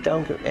right. You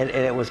don't, and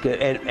it was good,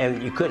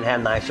 and you couldn't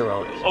have nicer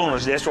owners.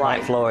 Owners, that's right.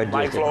 Mike Floyd,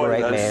 just a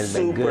great man,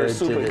 been good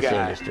to this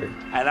industry.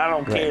 And I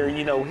don't care,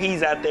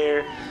 he's out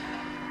there.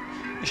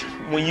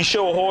 When you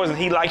show a horse and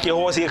he like your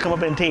horse, he'll come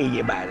up and tell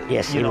you about it.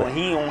 Yes, and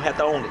he don't have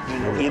to own it.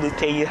 He'll just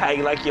tell you how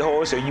you like your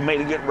horse or you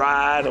made a good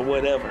ride or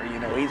whatever.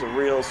 He's a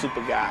real super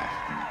guy.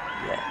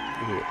 Yeah,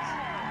 he is.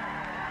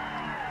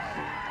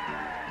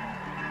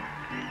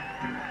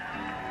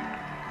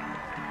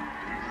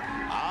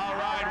 All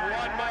right,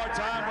 one more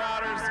time,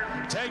 riders.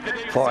 Take the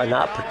deep For a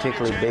not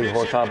particularly big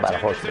horse, talk about a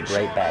horse with a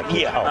great back.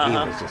 Yeah. He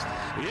was just.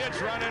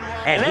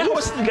 And that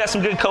horse got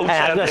some good coaches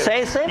out there. I was going to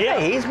say the same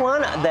thing. He's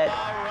one that.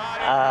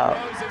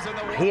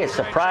 He has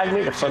surprised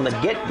me from the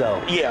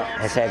get-go. Yeah.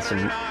 Has had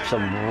some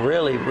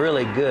really,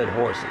 really good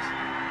horses.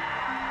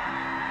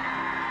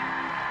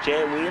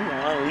 Chad Williams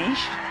on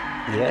Unleashed.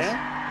 Yes.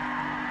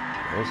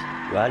 There's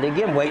Rodney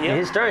again waiting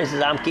his turn. He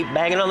says, "I'm keep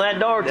banging on that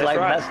door till I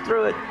bust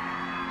through it."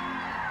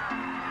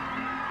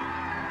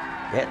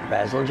 Yeah,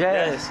 Basil and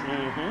Jazz. Yes.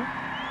 Mm-hmm.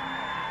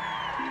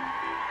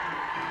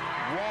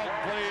 Walk,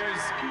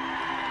 please.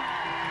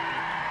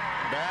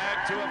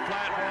 Back to a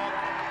flat walk.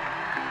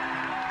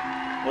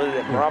 What is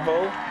it,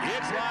 Bravo?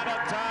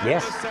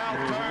 Yes.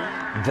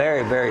 Mm-hmm.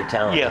 Very, very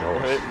talented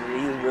horse. He's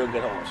a real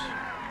good horse.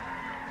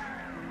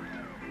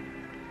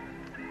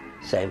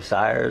 Same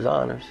sire as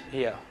Honors.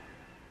 Yeah.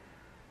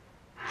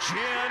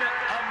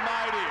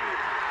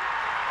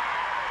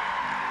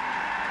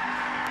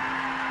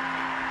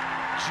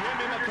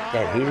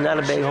 And he's not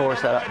a big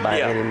horse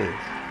by any means.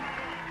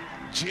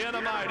 Owned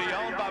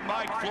by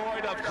Mike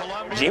Floyd of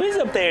Columbia. Jimmy's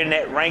up there in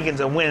that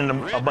rankings of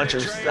winning a bunch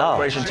of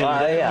celebration teams.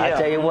 I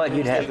tell you what,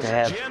 you'd have to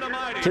have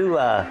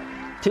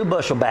two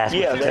bushel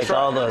baskets to take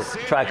all the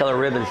tricolor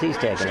ribbons he's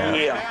taking out.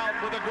 Yeah.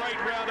 With a great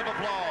round of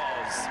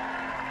applause.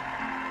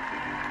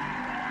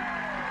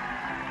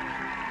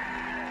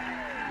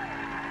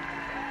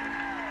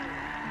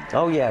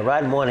 Oh yeah,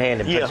 riding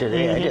one-handed, put it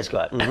in. I just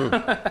got.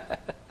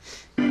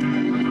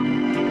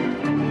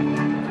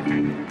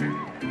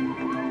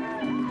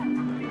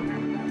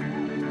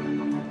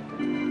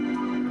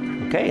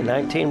 Okay,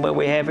 19, what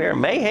we have here,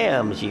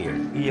 Mayhem's year.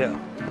 Yeah.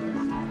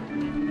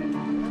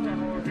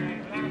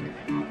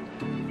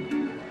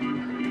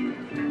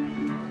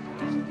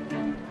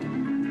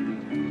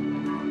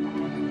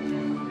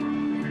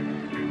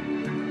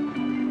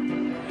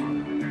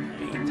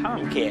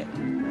 Tomcat.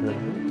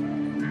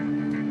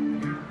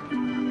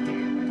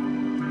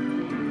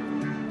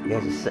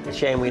 It's a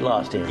shame we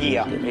lost him.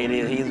 Yeah, it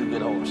is. He's a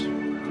good horse.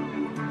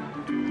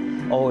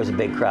 Always a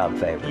big crowd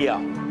favorite. Yeah.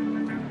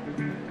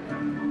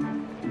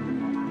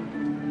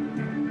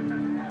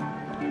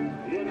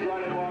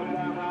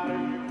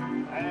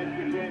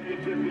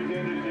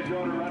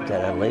 Is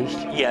that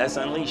Unleashed? Yeah, it's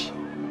Unleashed.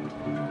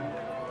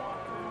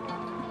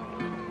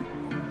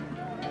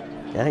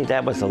 I think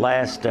that was the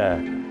last out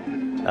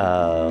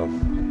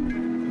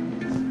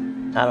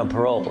on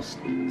parole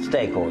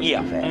stake horse we've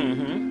had.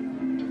 Mm-hmm.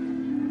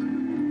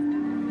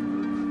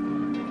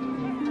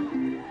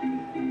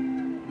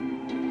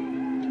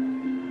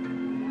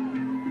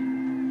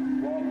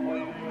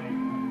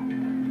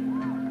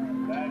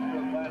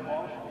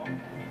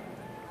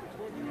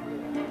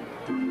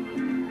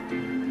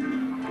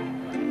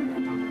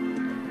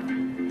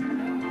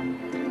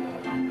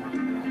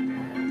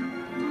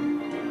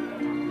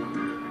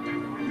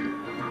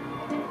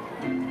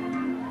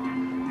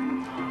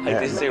 Like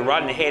they say,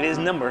 Rodney had his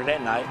number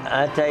that night.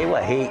 I tell you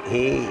what, he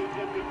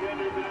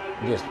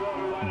just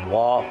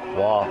walk.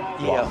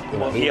 Yeah, You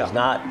know, he was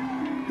not.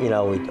 You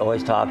know, we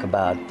always talk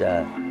about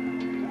a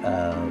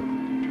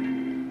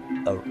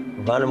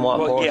run and walk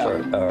horse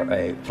or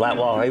a flat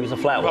walk. He was a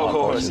flat walk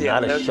horse. He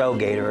was not a show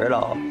gator at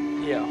all.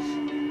 Yeah.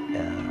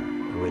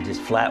 We would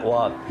just flat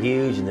walk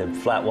huge and then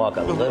flat walk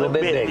a little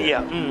bit bigger.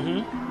 Yeah.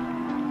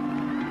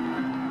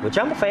 Which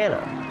I'm a fan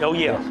of. Oh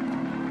yeah. Yes.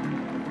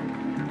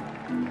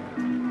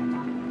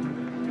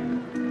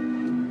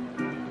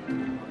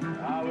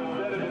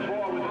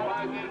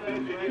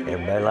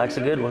 Everybody likes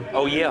a good one.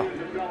 Oh yeah.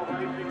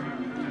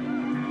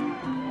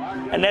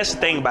 And that's the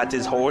thing about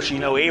this horse, you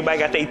know, everybody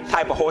got their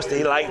type of horse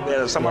they like.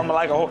 Some of them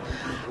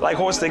like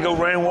horse that go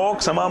run and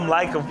walk. Some of them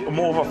like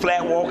more of a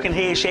flat walking,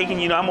 head shaking.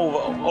 You know, I'm over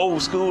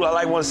old school. I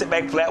like one to sit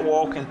back, flat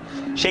walk, and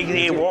shake his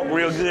head, walk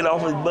real good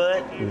off his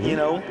butt. You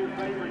know.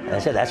 And I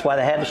said that's why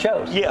they have the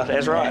shows. Yeah,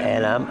 that's right.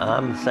 And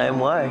I'm the same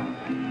way.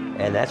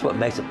 And that's what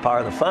makes it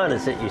part of the fun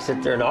is that you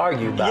sit there and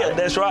argue about it. Yeah,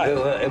 that's right.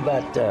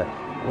 About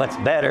what's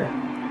better.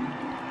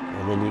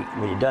 And then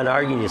when you're done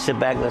arguing, you sit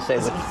back and let's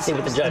see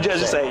what the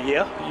judges say.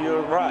 Yeah,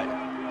 you're right.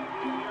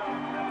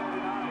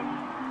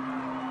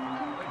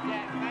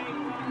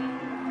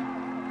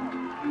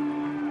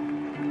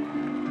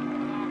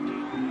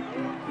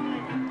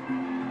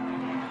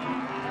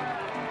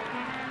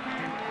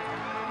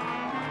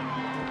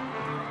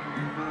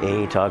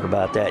 And you talk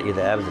about that.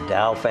 That was the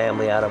Dow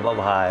family out of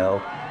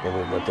Ohio. Then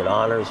we looked at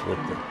honors with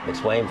the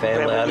McSwain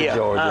family out of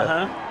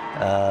Georgia.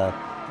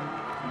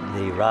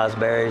 The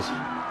Rosberries,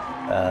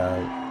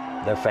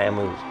 their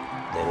family,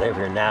 they live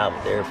here now,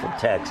 but they're from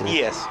Texas.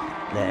 Yes.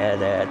 They had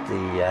that.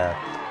 The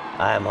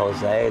I Am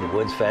Jose, the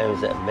Woods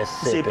family's at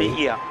Mississippi.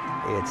 Yeah.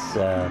 It's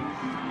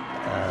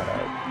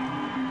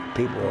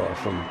people are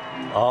from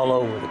all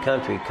over the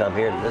country come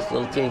here to this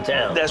little teeny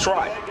town. That's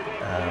right.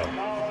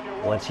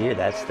 Once a year,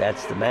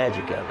 that's the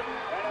magic of it.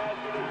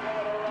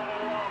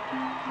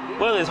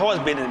 Well, this horse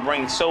business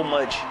brings so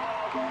much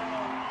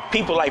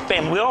people like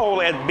family. We all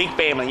have a big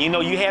family. You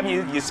know, you have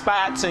your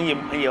spots and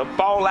your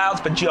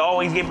fallouts, but you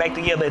always get back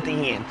together at the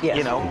end. Yes.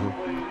 You know.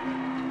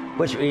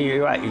 Which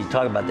you're right. You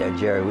talk about that,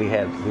 Jerry. We've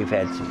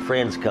had some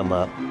friends come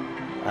up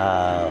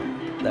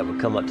that would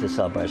come up to the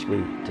celebration. We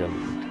to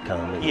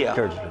come and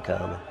churches would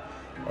come,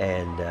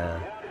 and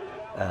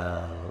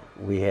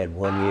we had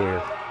one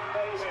year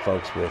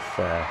folks with.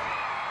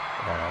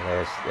 That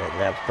was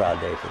a proud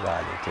day for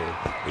Rodney too.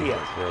 He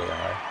worked really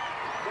hard.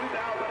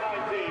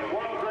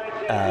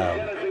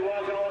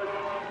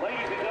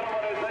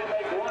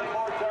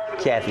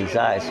 Kathy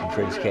Zeiss, some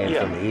friends came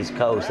from the East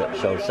Coast that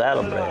showed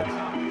saddlebreds,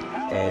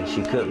 and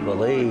she couldn't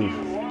believe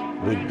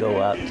we'd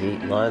go out to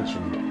eat lunch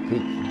and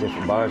eat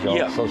different bars, all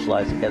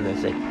socialize together, and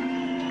say,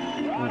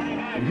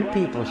 "You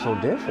people are so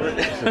different."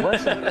 I said,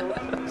 "What's that?"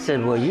 I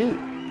said, "Well,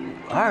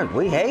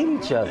 we hate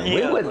each other.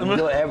 We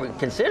wouldn't ever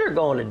consider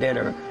going to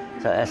dinner."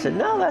 So I said,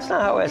 "No, that's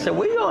not how." I said,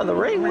 "We go on the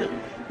ring.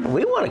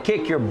 We want to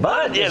kick your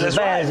butt as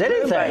bad as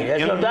anything.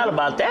 There's no doubt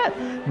about that.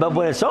 But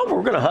when it's over,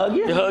 we're going to hug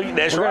you.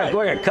 That's right.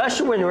 We're going to cuss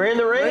you when you're in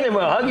the ring, and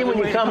we'll hug you when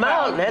you come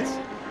out." And that's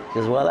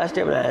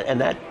different.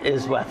 And that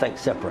is what I think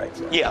separates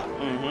us. Yeah.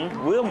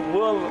 We're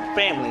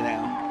family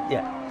now.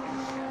 Yeah.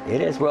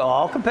 It is. We're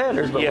all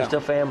competitors, but we're still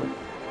family.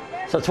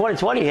 So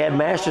 2020 had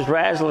Masters,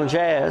 Razzle, and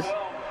Jazz.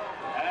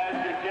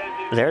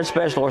 There's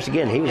special horse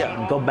again. He was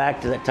go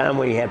back to that time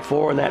when he had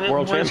 4 in that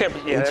world championship.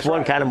 Each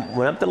one kind of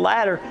went up the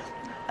ladder,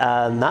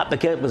 not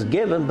because it was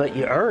given, but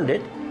you earned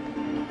it.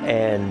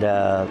 And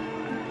the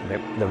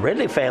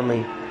Ridley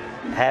family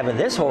having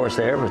this horse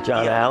there with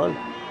John Allen,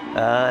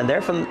 and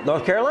they're from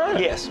North Carolina.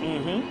 Yes.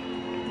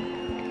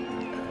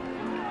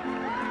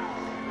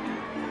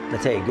 I'll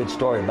tell you a good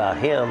story about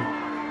him.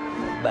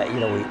 But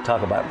we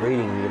talk about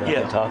breeding.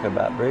 Talking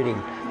about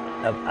breeding.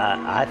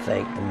 I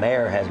think the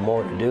mare has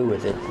more to do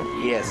with it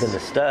than the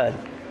stud.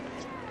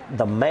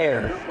 The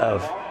mare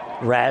of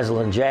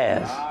Razzle and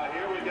Jazz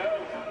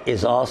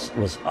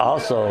was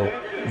also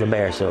the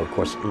mare. So of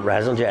course,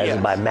 Razzle and Jazz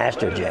is by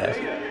Master Jazz,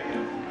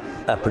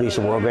 produced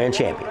a world grand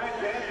champion.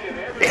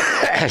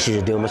 She's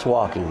a Dumas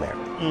walking mare.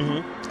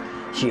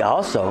 She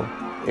also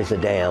is a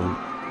dam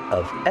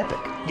of Epic.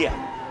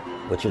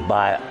 Which was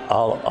by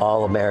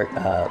All American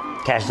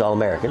Cash's All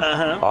American,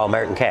 All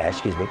American Cash,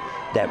 excuse me,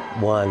 that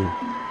won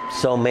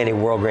so many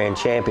World Grand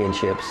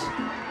Championships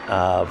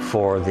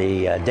for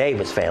the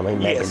Davis family,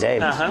 Megan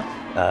Davis.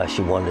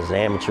 She won as an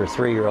amateur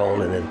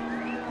 3-year-old and then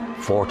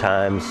 4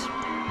 times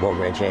World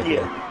Grand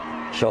Champion.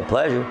 Show of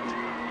pleasure.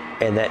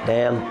 And that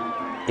dam,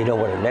 you know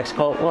what her next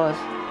colt was?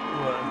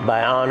 What?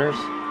 By honors.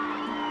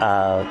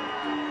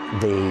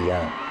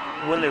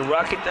 When the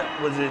Rocket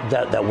was it?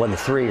 That won the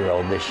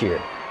 3-year-old this year.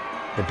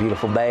 The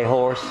Beautiful Bay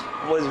horse.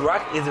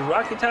 Is it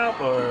Rocky Top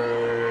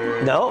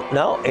or?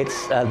 No,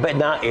 it's but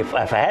not. If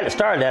I hadn't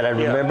started that, I'd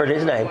remembered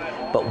his name.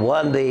 But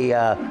won the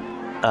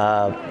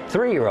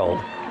 3-year-old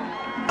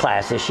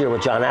class this year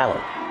with John Allen,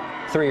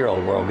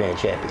 3-year-old world grand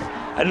champion.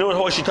 I know what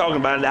horse you're talking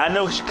about. I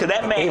know because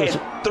that mare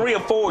had 3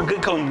 or 4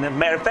 good coats.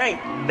 Matter of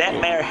fact,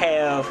 that mare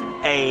have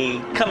a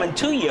coming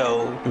to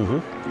you.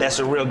 That's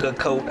a real good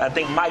coat. I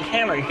think Mike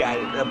Hanner got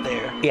it up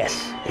there.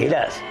 Yes, he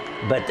does.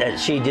 but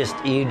you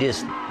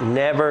just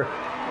never.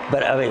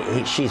 But I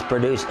mean, she's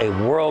produced a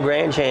world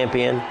grand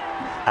champion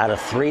out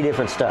of 3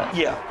 different studs.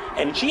 Yeah,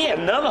 and she had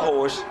another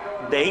horse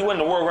that he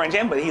wasn't a world grand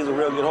champion, but he was a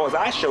real good horse.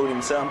 I showed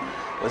him some.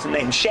 What's his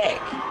name? Shaq.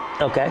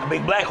 Okay. A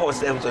big black horse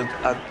that was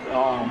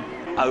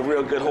a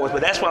real good horse.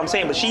 But that's what I'm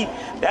saying. But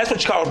that's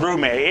what you call a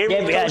broodmare.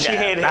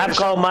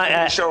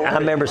 I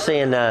remember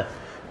seeing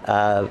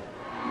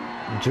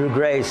Drew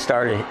Gray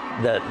started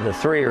the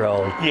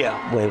 3-year-old. Yeah.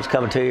 When he was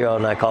coming 2-year-old,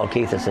 and I called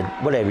Keith and said,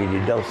 "Whatever you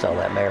do, don't sell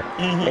that mare."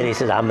 Mm-hmm. And he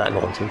says, "I'm not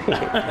going to."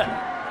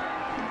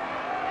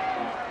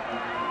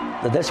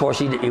 But this horse,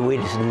 we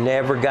just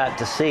never got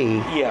to see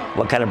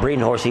what kind of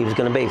breeding horse he was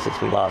going to be since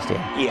we lost him.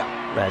 Yeah.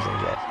 Razzling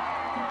Jazz.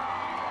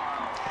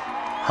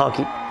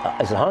 Honky,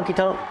 is it honky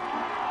tonk?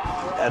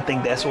 I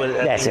think that's what.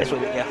 That's it.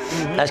 Yeah.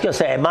 Mm-hmm. I was going to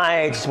say, at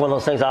my age, it's one of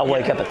those things. I'll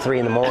wake up at 3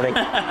 in the morning,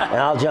 and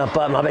I'll jump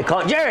up and I'll be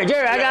calling, Jerry,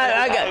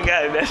 I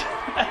got it.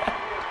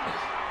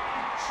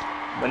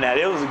 But now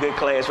this was a good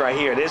class right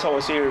here. This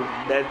horse here,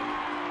 that.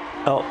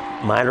 Oh,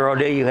 Minor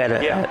O'Deal, you had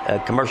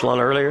a commercial on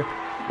earlier.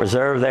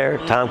 Reserve there,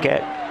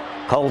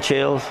 Tomcat, Cold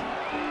Chills.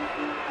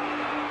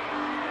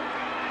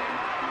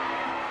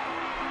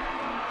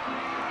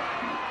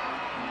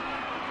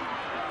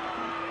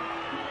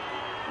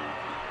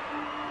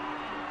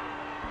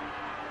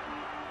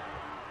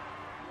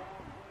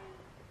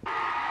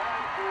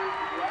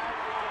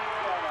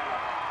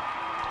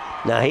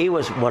 Now, he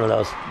was one of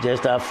those,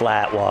 just a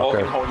flat walker.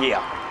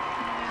 Yeah.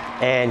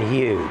 And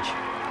huge.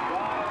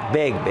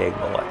 Big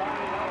boy.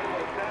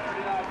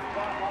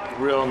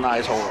 Real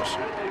nice horse.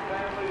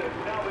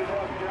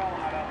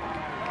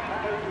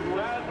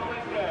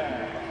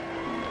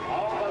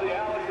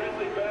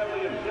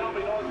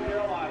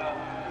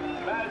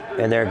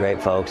 And they're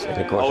great folks.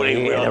 And of course,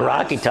 the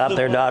Rocky Top,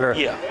 their daughter,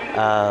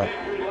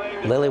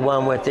 Lily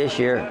won with this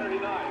year.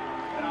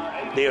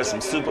 They are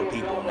some super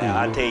people, man.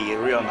 I tell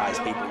you, real nice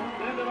people.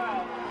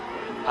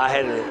 I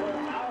had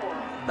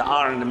the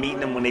honor to meet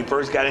them when they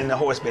first got in the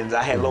horse business.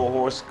 I had a little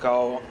horse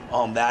called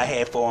that I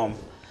had for them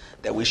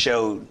that we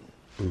showed,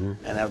 and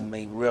I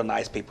mean, real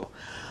nice people.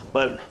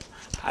 But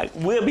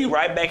we'll be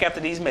right back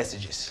after these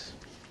messages.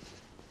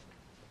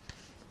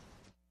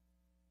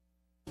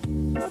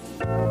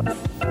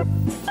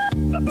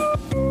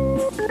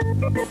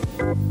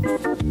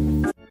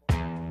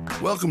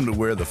 Welcome to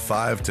where the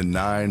 5 to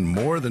 9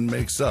 more than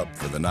makes up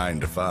for the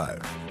 9 to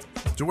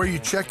 5. To where you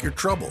check your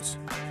troubles,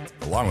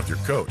 along with your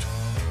coat.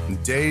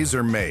 And days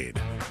are made,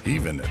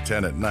 even at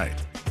 10 at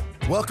night.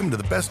 Welcome to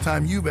the best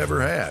time you've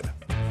ever had,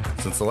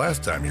 since the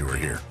last time you were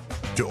here.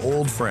 To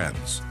old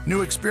friends,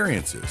 new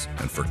experiences,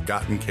 and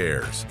forgotten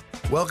cares.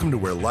 Welcome to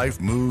where life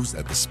moves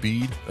at the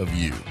speed of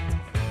you.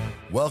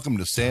 Welcome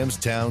to Sam's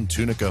Town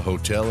Tunica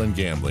Hotel and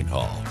Gambling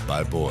Hall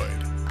by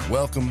Boyd.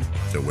 Welcome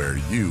to where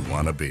you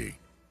want to be.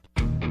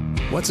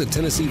 What's a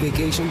Tennessee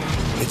vacation?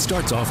 It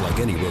starts off like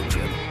any road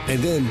trip, and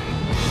then,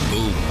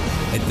 boom,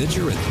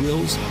 adventure and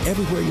thrills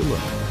everywhere you look,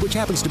 which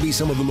happens to be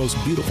some of the most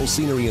beautiful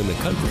scenery in the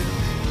country.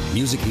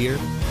 Music here,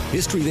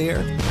 history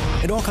there,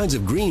 and all kinds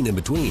of green in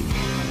between.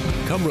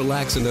 Come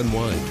relax and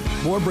unwind,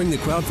 or bring the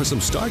crowd for some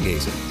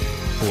stargazing,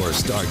 or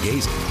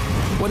stargazing.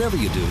 Whatever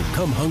you do,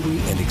 come hungry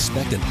and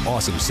expect an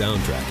awesome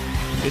soundtrack.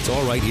 It's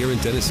all right here in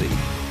Tennessee.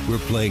 We're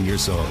playing your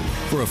song.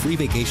 For a free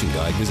vacation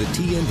guide, visit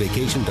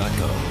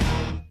tnvacation.com.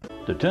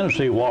 The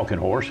Tennessee Walking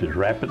Horse is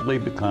rapidly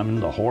becoming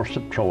the horse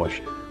of choice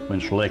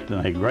when selecting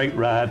a great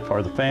ride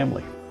for the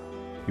family.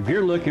 If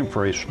you're looking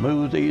for a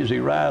smooth, easy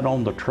ride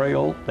on the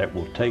trail that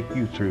will take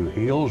you through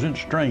hills and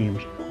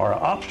streams or an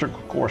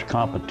obstacle course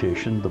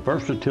competition, the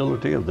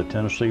versatility of the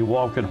Tennessee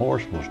Walking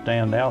Horse will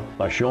stand out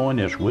by showing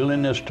its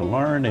willingness to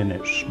learn and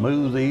its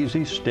smooth,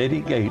 easy,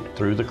 steady gait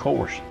through the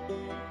course.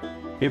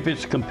 If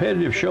it's a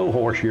competitive show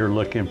horse you're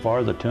looking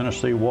for, the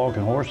Tennessee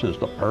Walking Horse is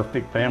the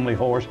perfect family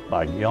horse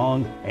by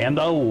young and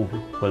old.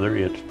 Whether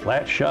it's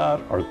flat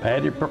shot or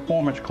padded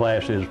performance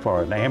classes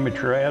for an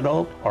amateur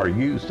adult or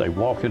youth, a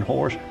walking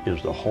horse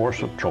is the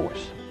horse of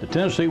choice. The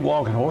Tennessee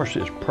Walking Horse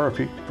is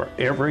perfect for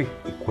every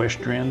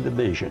equestrian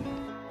division.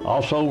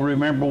 Also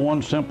remember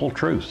one simple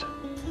truth.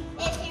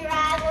 If you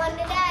ride one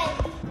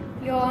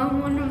today, you'll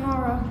own one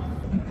tomorrow.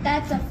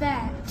 That's a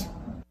fact.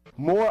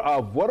 More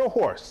of What a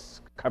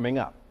Horse coming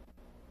up.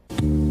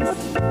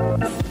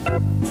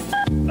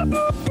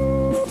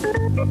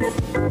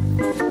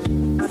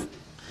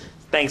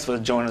 Thanks for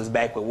joining us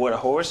back with What a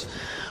Horse.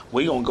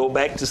 We're going to go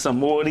back to some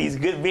more of these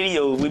good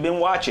videos we've been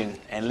watching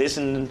and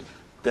listen to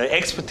the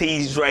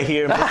expertise right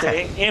here.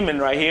 Mr. Emmon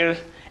right here,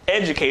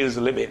 educate us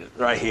a little bit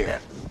right here.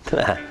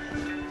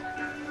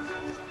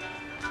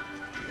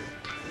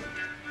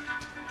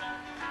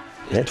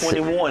 It's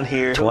 21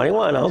 here.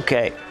 21,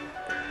 okay.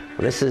 Well,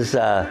 this is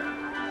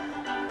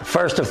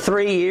first of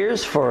 3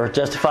 years for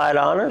Justified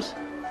Honors.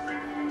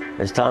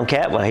 There's Tom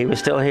Catwell. He was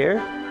still here.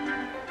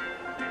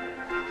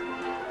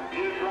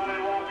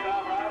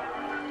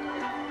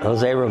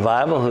 Jose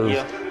Revival, who's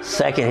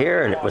second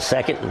here, and it was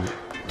second in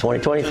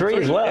 2023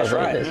 as well. That's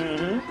right.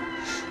 Mm-hmm.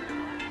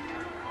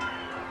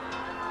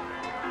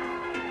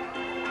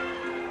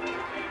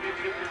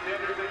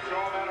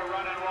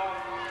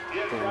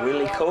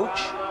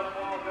 coach.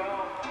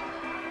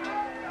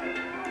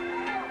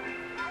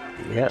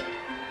 Yep.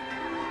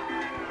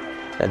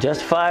 Now,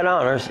 Justified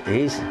Honors,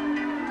 he's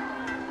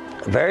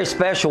a very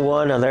special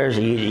one. Now,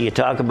 you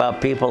talk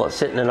about people that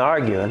sitting and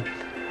arguing.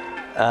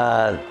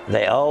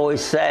 They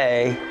always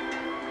say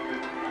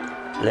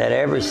that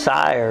every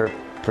sire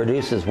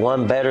produces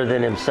one better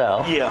than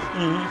himself. Yeah.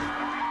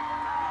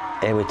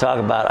 And we talk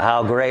about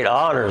how great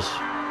Honors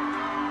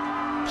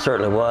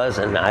certainly was,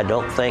 and I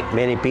don't think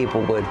many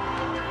people would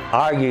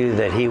argue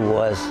that he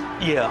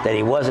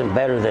wasn't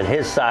better than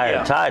his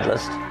sire,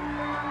 Titleist.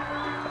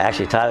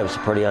 Actually, Titleist was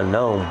pretty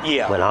unknown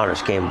when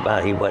Honors came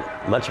about. He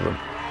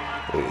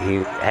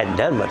hadn't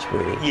done much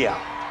breeding. Yeah.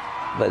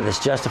 But this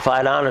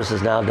Justified Honors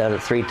has now done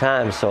it 3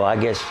 times, so I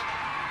guess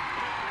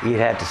you'd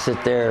have to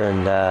sit there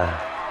and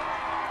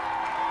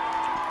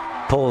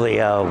pull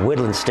the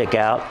whittling stick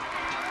out.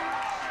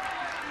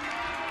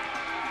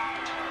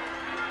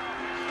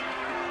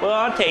 Well,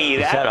 I'll tell you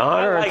Is that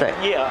Honor?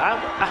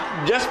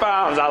 Justified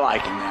Honors, I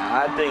like him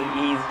now.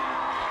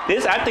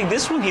 I think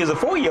this one, he was a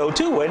 4-year-old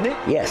too, wasn't it?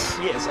 Yes.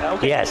 Yes,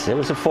 okay. Yes, it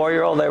was a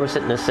 4-year-old. They were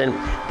sitting there.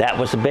 That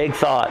was a big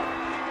thought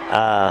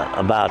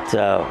about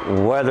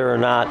whether or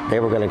not they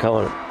were going to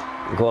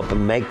go up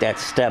and make that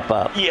step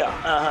up. Yeah,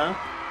 uh-huh.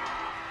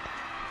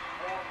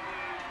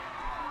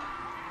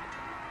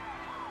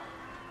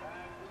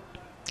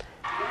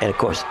 And of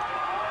course,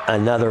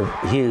 another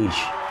huge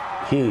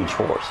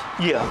horse.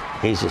 Yeah.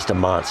 He's just a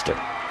monster.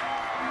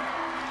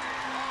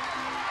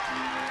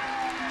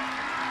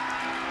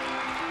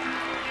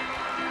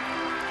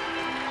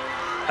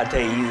 I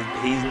tell you,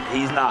 he's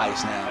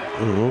nice now.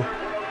 Mm-hmm.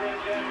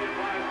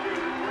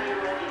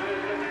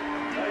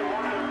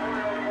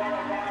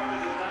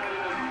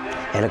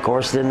 And of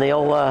course, then the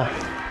old,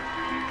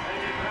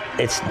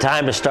 it's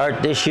time to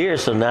start this year.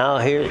 So now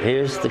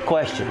here's the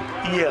question.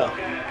 Yeah.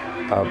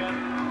 Are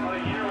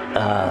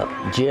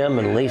Jim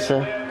and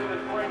Lisa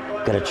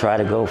going to try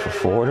to go for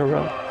 4 in a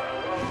row?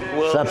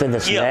 Well, something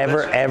that's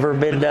ever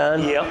been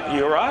done? Yeah,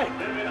 you're right.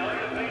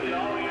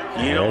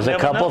 There's a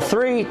couple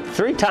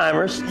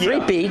three-timers,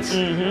 3-peats,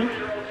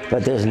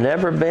 but there's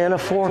never been a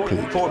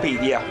 4-peat.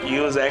 4-peat, yeah.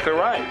 You're exactly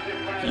right.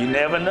 You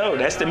never know.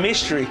 That's the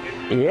mystery.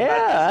 Yeah,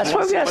 that's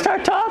what we got to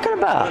start talking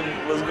about.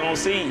 What's going to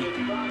see?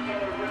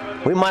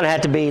 We might have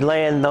to be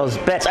laying those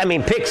picks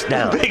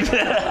down.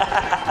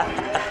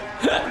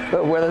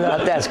 But whether or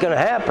not that's going to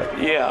happen.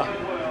 Yeah.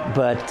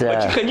 But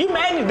can you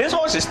imagine? This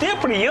horse is still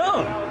pretty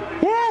young.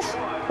 Yes.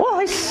 Well,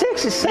 he's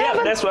 6, he's 7.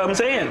 Yeah, that's what I'm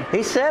saying.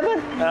 He's 7?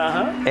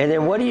 Uh-huh. And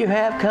then what do you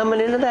have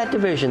coming into that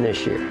division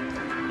this year?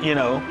 You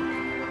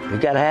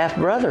got a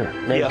half-brother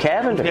named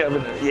Cavender.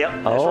 Yeah,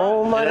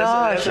 oh, my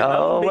gosh.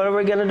 What are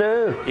we going to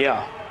do?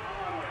 Yeah.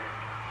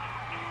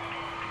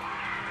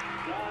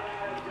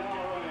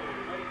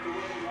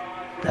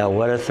 Now,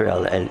 what a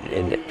thrill. And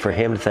for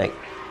him to think,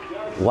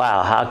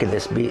 wow, how could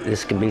this be?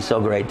 This can be so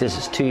great. This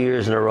is 2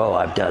 years in a row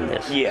I've done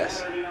this.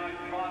 Yes.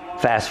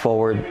 Fast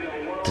forward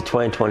to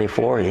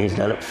 2024, and he's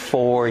done it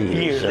 4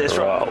 years in a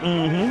row. Right.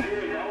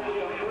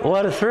 Mm-hmm.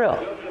 What a thrill.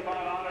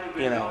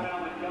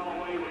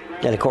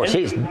 And of course,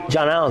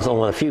 John Allen's only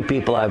one of the few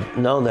people I've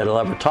known that'll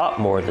ever talk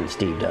more than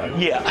Steve does.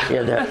 Yeah.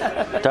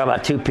 Talk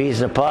about 2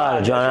 peas in a pod,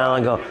 and John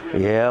Allen go,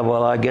 yeah,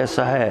 well, I guess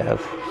I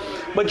have.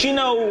 But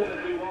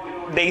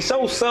they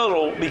so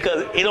subtle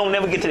because it don't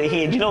never get to the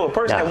head. A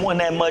person that won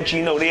that much,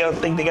 they don't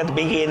think they got the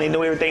big head and they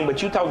know everything.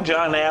 But you talk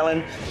John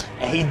Allen,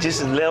 and he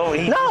just level.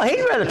 He'd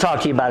rather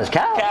talk to you about his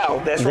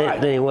cow. That's right.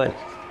 Than he would.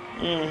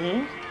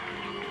 Mm-hmm.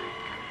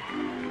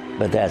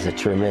 But that's a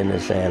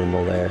tremendous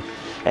animal there.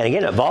 And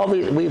again, of all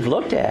these we've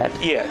looked at,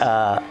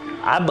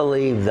 I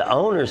believe the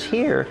owners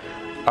here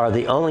are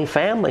the only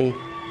family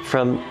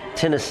from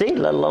Tennessee,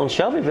 let alone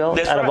Shelbyville,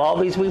 of all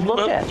these we've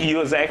looked at.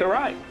 You're exactly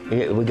right.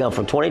 We go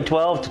from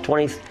 2012 to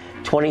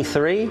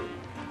 2023,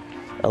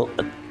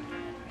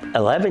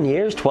 11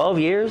 years, 12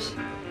 years,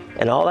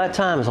 and all that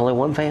time is only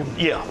one family.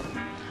 Yeah.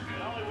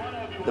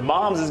 The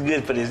Bombs is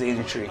good for this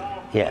industry.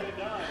 Yeah.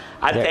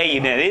 I tell you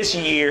now, this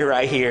year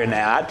right here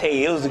now, I tell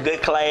you, it was a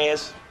good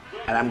class,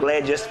 and I'm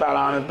glad Justified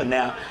Honors, but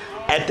now,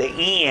 at the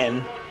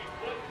end,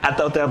 I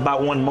thought that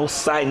about one of the most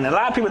exciting. A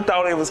lot of people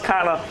thought it was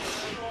kind of,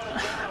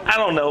 I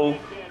don't know,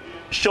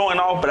 showing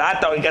off, but I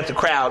thought it got the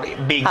crowd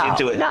big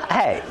into it.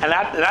 Hey. And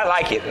I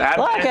like it.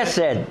 Like I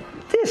said,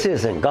 this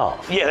isn't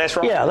golf. Yeah, that's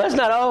right. Yeah, let's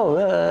not,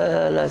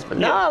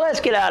 let's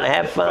get out and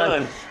have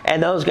fun.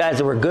 And those guys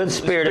that were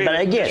good-spirited, but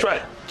again, that's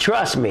right.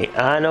 Trust me,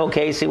 I know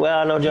Casey well,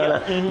 I know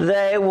John.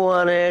 They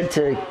wanted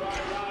to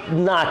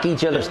knock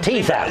each other's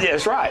teeth out. Yeah,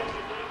 that's right.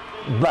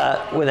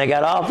 But when they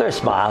got off, they're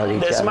smiling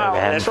at each other and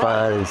having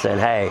fun and saying,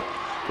 hey,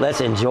 let's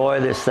enjoy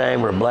this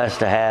thing. We're blessed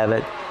to have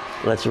it.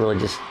 Let's really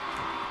just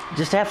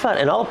have fun.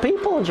 And all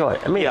people enjoy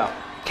it. I mean,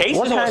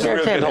 Casey's a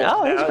real good horse.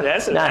 Oh,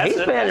 he's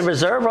been a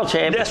reserve world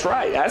champion. That's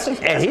right.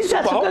 And he's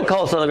got some good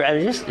colts on the ground.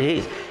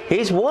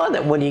 He's one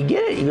that when you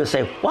get it, you're going to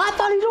say, well, I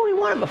thought he'd already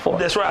won it before.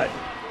 That's right.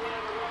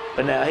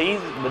 But now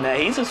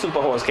he's a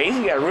super horse.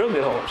 Casey got a real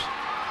good horse.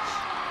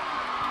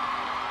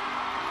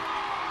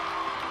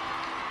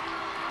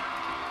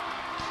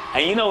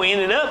 And you know, we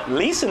ended up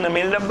leasing them.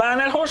 Ended up buying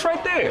that horse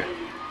right there.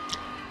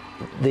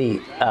 The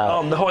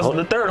horse,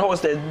 the third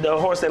horse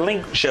that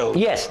Link showed.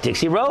 Yes,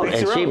 Dixie Road.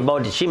 Dixie and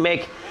Road.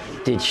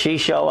 did she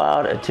show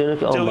out at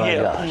Tunica? Oh my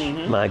gosh,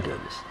 Mm-hmm. my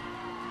goodness.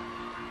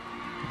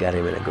 Got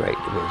him in a great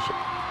division.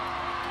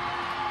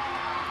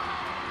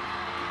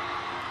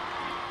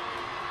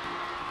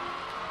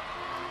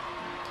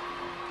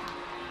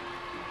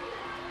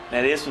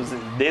 Now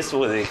this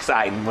was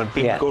exciting when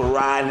people go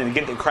riding and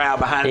get the crowd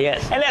behind it.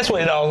 Yes. And that's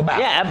what it's all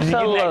about. Yeah,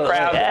 absolutely. Getting that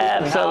crowd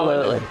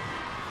Absolutely.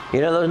 You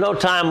know, there's no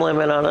time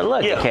limit on it.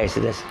 Look, Casey,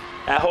 this.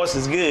 That horse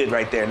is good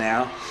right there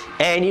now.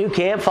 And you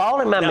can't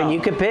fault him. I mean, you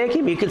can pick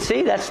him. You can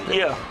see that's.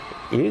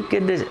 You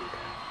could.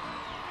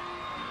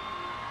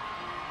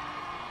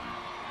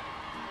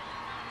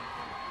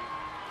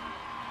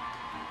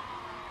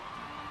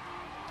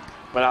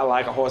 But I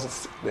like a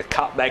horse that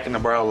caught back in the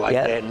barrel like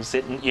that and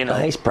sitting, you know.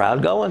 He's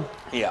proud going.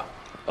 Yeah.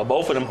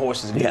 Both of them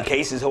horses, good.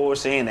 Casey's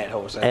horse and that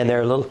horse. And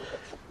they're a little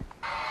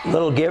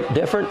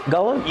different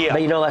going. Yeah.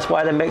 But you know, that's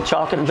why they make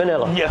chocolate and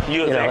vanilla. Yeah,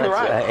 you're exactly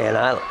right.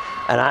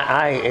 And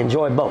I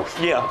enjoy both.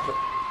 Yeah.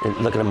 And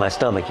looking at my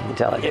stomach, you can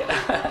tell I get.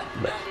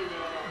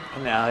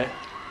 Yeah.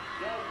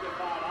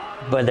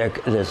 But, but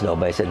there's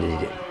nobody said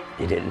that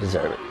he didn't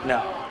deserve it.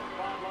 No.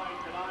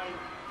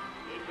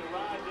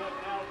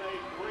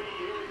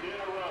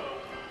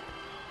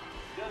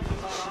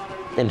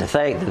 And to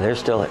think that they're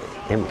still,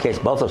 in case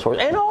both those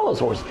horses, and all those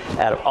horses,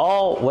 out of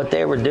all what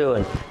they were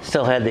doing,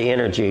 still had the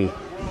energy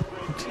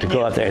to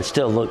go up there and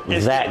still look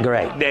that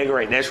great. That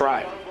great, that's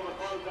right.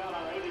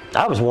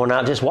 I was worn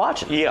out just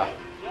watching. Yeah.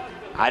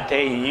 I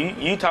tell you,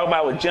 you talk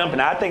about with jumping.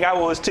 I think I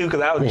was too,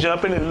 because I was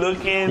jumping and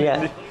looking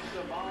and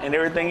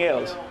everything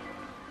else.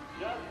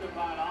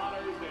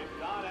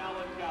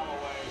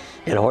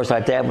 And a horse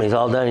like that, when he's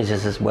all done, he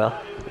just says, well,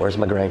 where's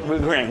my grain? My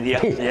grain, yeah,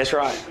 that's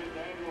right.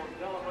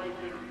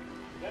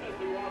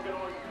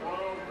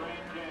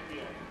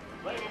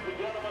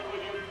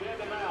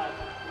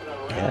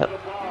 Yep.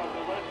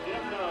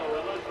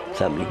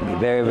 Something you can be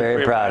very,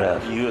 very proud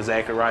of. You're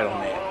exactly right on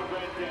that.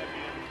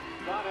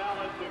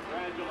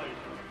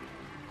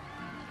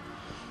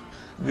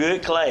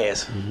 Good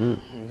class.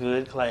 Mm-hmm.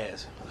 Good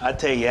class. I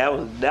tell you, that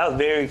was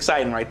very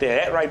exciting right there.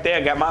 That right there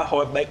got my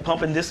heart back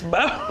pumping just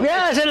about.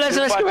 Yeah, let's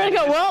get ready to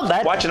go.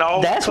 Well, watching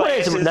all that's what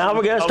it's. Now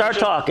we're going to start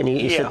talking. You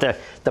Yeah. said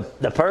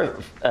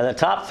the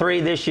top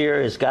three this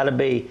year has got to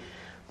be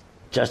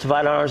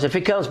Justified Honors if he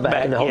comes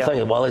back. And the whole thing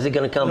is, well, is he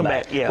going to come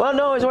back? Yeah. Well,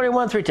 no, he's already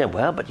won 3 times.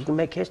 Well, but you can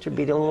make history,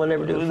 be the only one to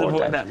ever do it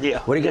 4 times. Yeah.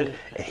 What are you going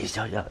to? He's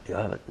telling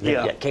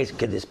you, Casey,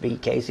 could this be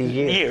Casey's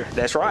year?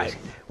 That's right.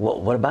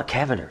 Well, what about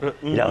Cavender?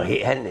 You know,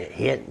 he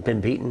hadn't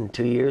been beaten in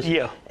 2 years.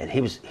 Yeah. And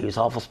he was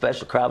awful special.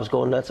 The crowd was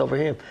going nuts over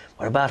him.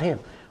 What about him?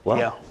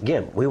 Well,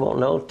 again, we won't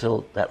know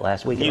till that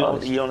last week in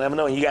August. You don't ever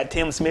know. You got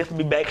Tim Smith to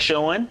be back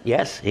showing.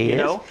 Yes, he is.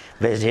 Know?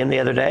 Visited him the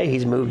other day.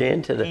 He's moved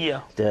into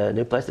the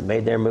new place. They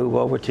made their move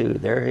over to.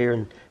 They're here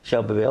in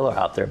Shelbyville or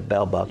out there at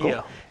Bell Buckle.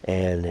 Yeah.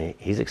 And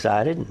he's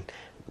excited.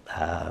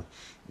 And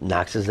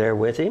Knox is there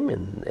with him,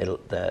 and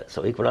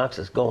so Equinox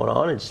is going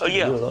on. And just a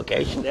new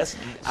location.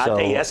 I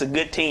tell you, that's a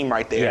good team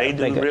right there. They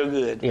do real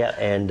good. Yeah,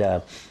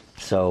 and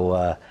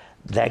so.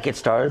 That gets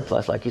started.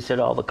 Plus, like you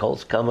said, all the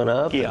Colts coming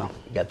up. Yeah.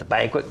 You got the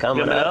banquet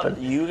coming up.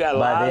 And you got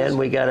by then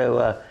we got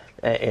to,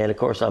 and of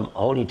course I'm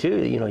holding you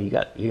to. You know, you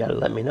got to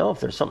let me know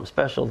if there's something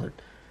special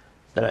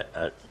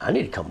that I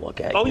need to come look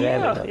at. Oh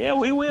yeah,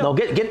 we will. No,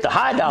 get the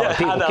high dollar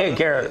people take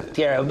care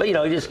of. But you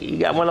know, you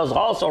got one of those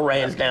also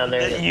rans down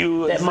there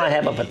that might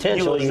have a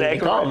potential. You can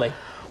call me.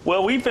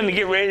 Well, we finna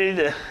get ready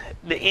to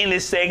end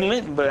this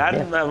segment, but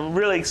I'm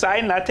really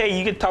excited. I tell you,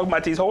 you can talk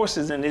about these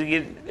horses and it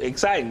get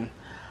exciting.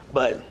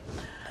 But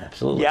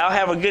absolutely. Y'all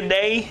have a good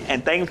day,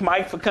 and thanks,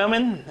 Mike, for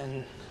coming.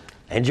 And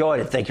enjoyed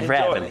it. Thank you for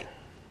having me.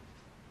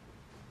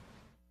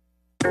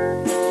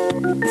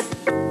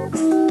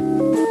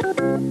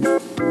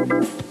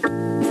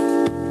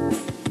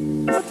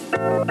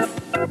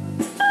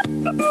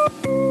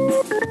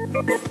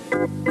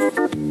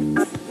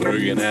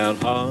 Working out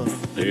hard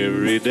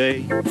every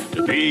day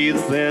to be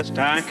the best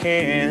I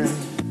can.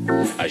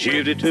 I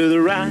shifted to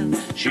the right,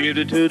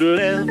 shifted to the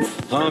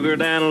left, hunker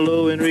down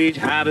low and reach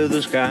high to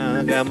the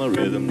sky. Got my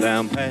rhythm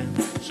down pat,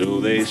 so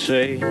they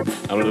say.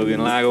 I'm looking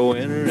like a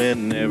winner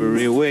in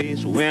every way.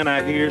 So when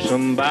I hear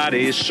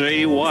somebody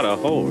say, what a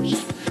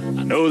horse,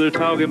 I know they're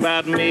talking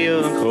about me,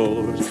 of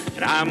course.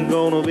 And I'm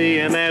gonna be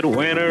in that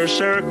winner's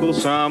circle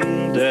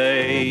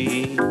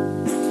someday.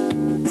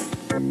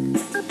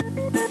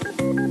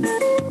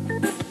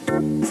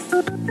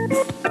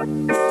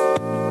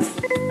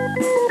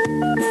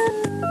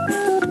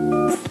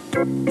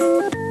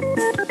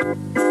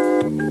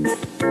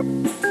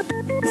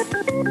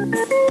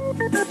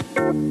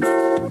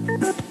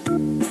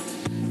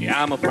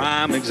 Yeah, I'm a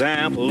prime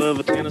example of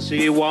a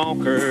Tennessee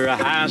walker, a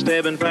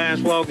high-stepping,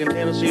 fast-walking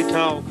Tennessee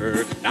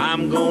talker.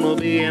 I'm gonna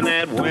be in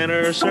that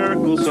winner's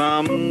circle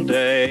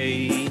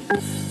someday.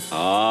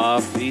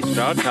 Please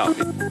start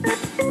talking.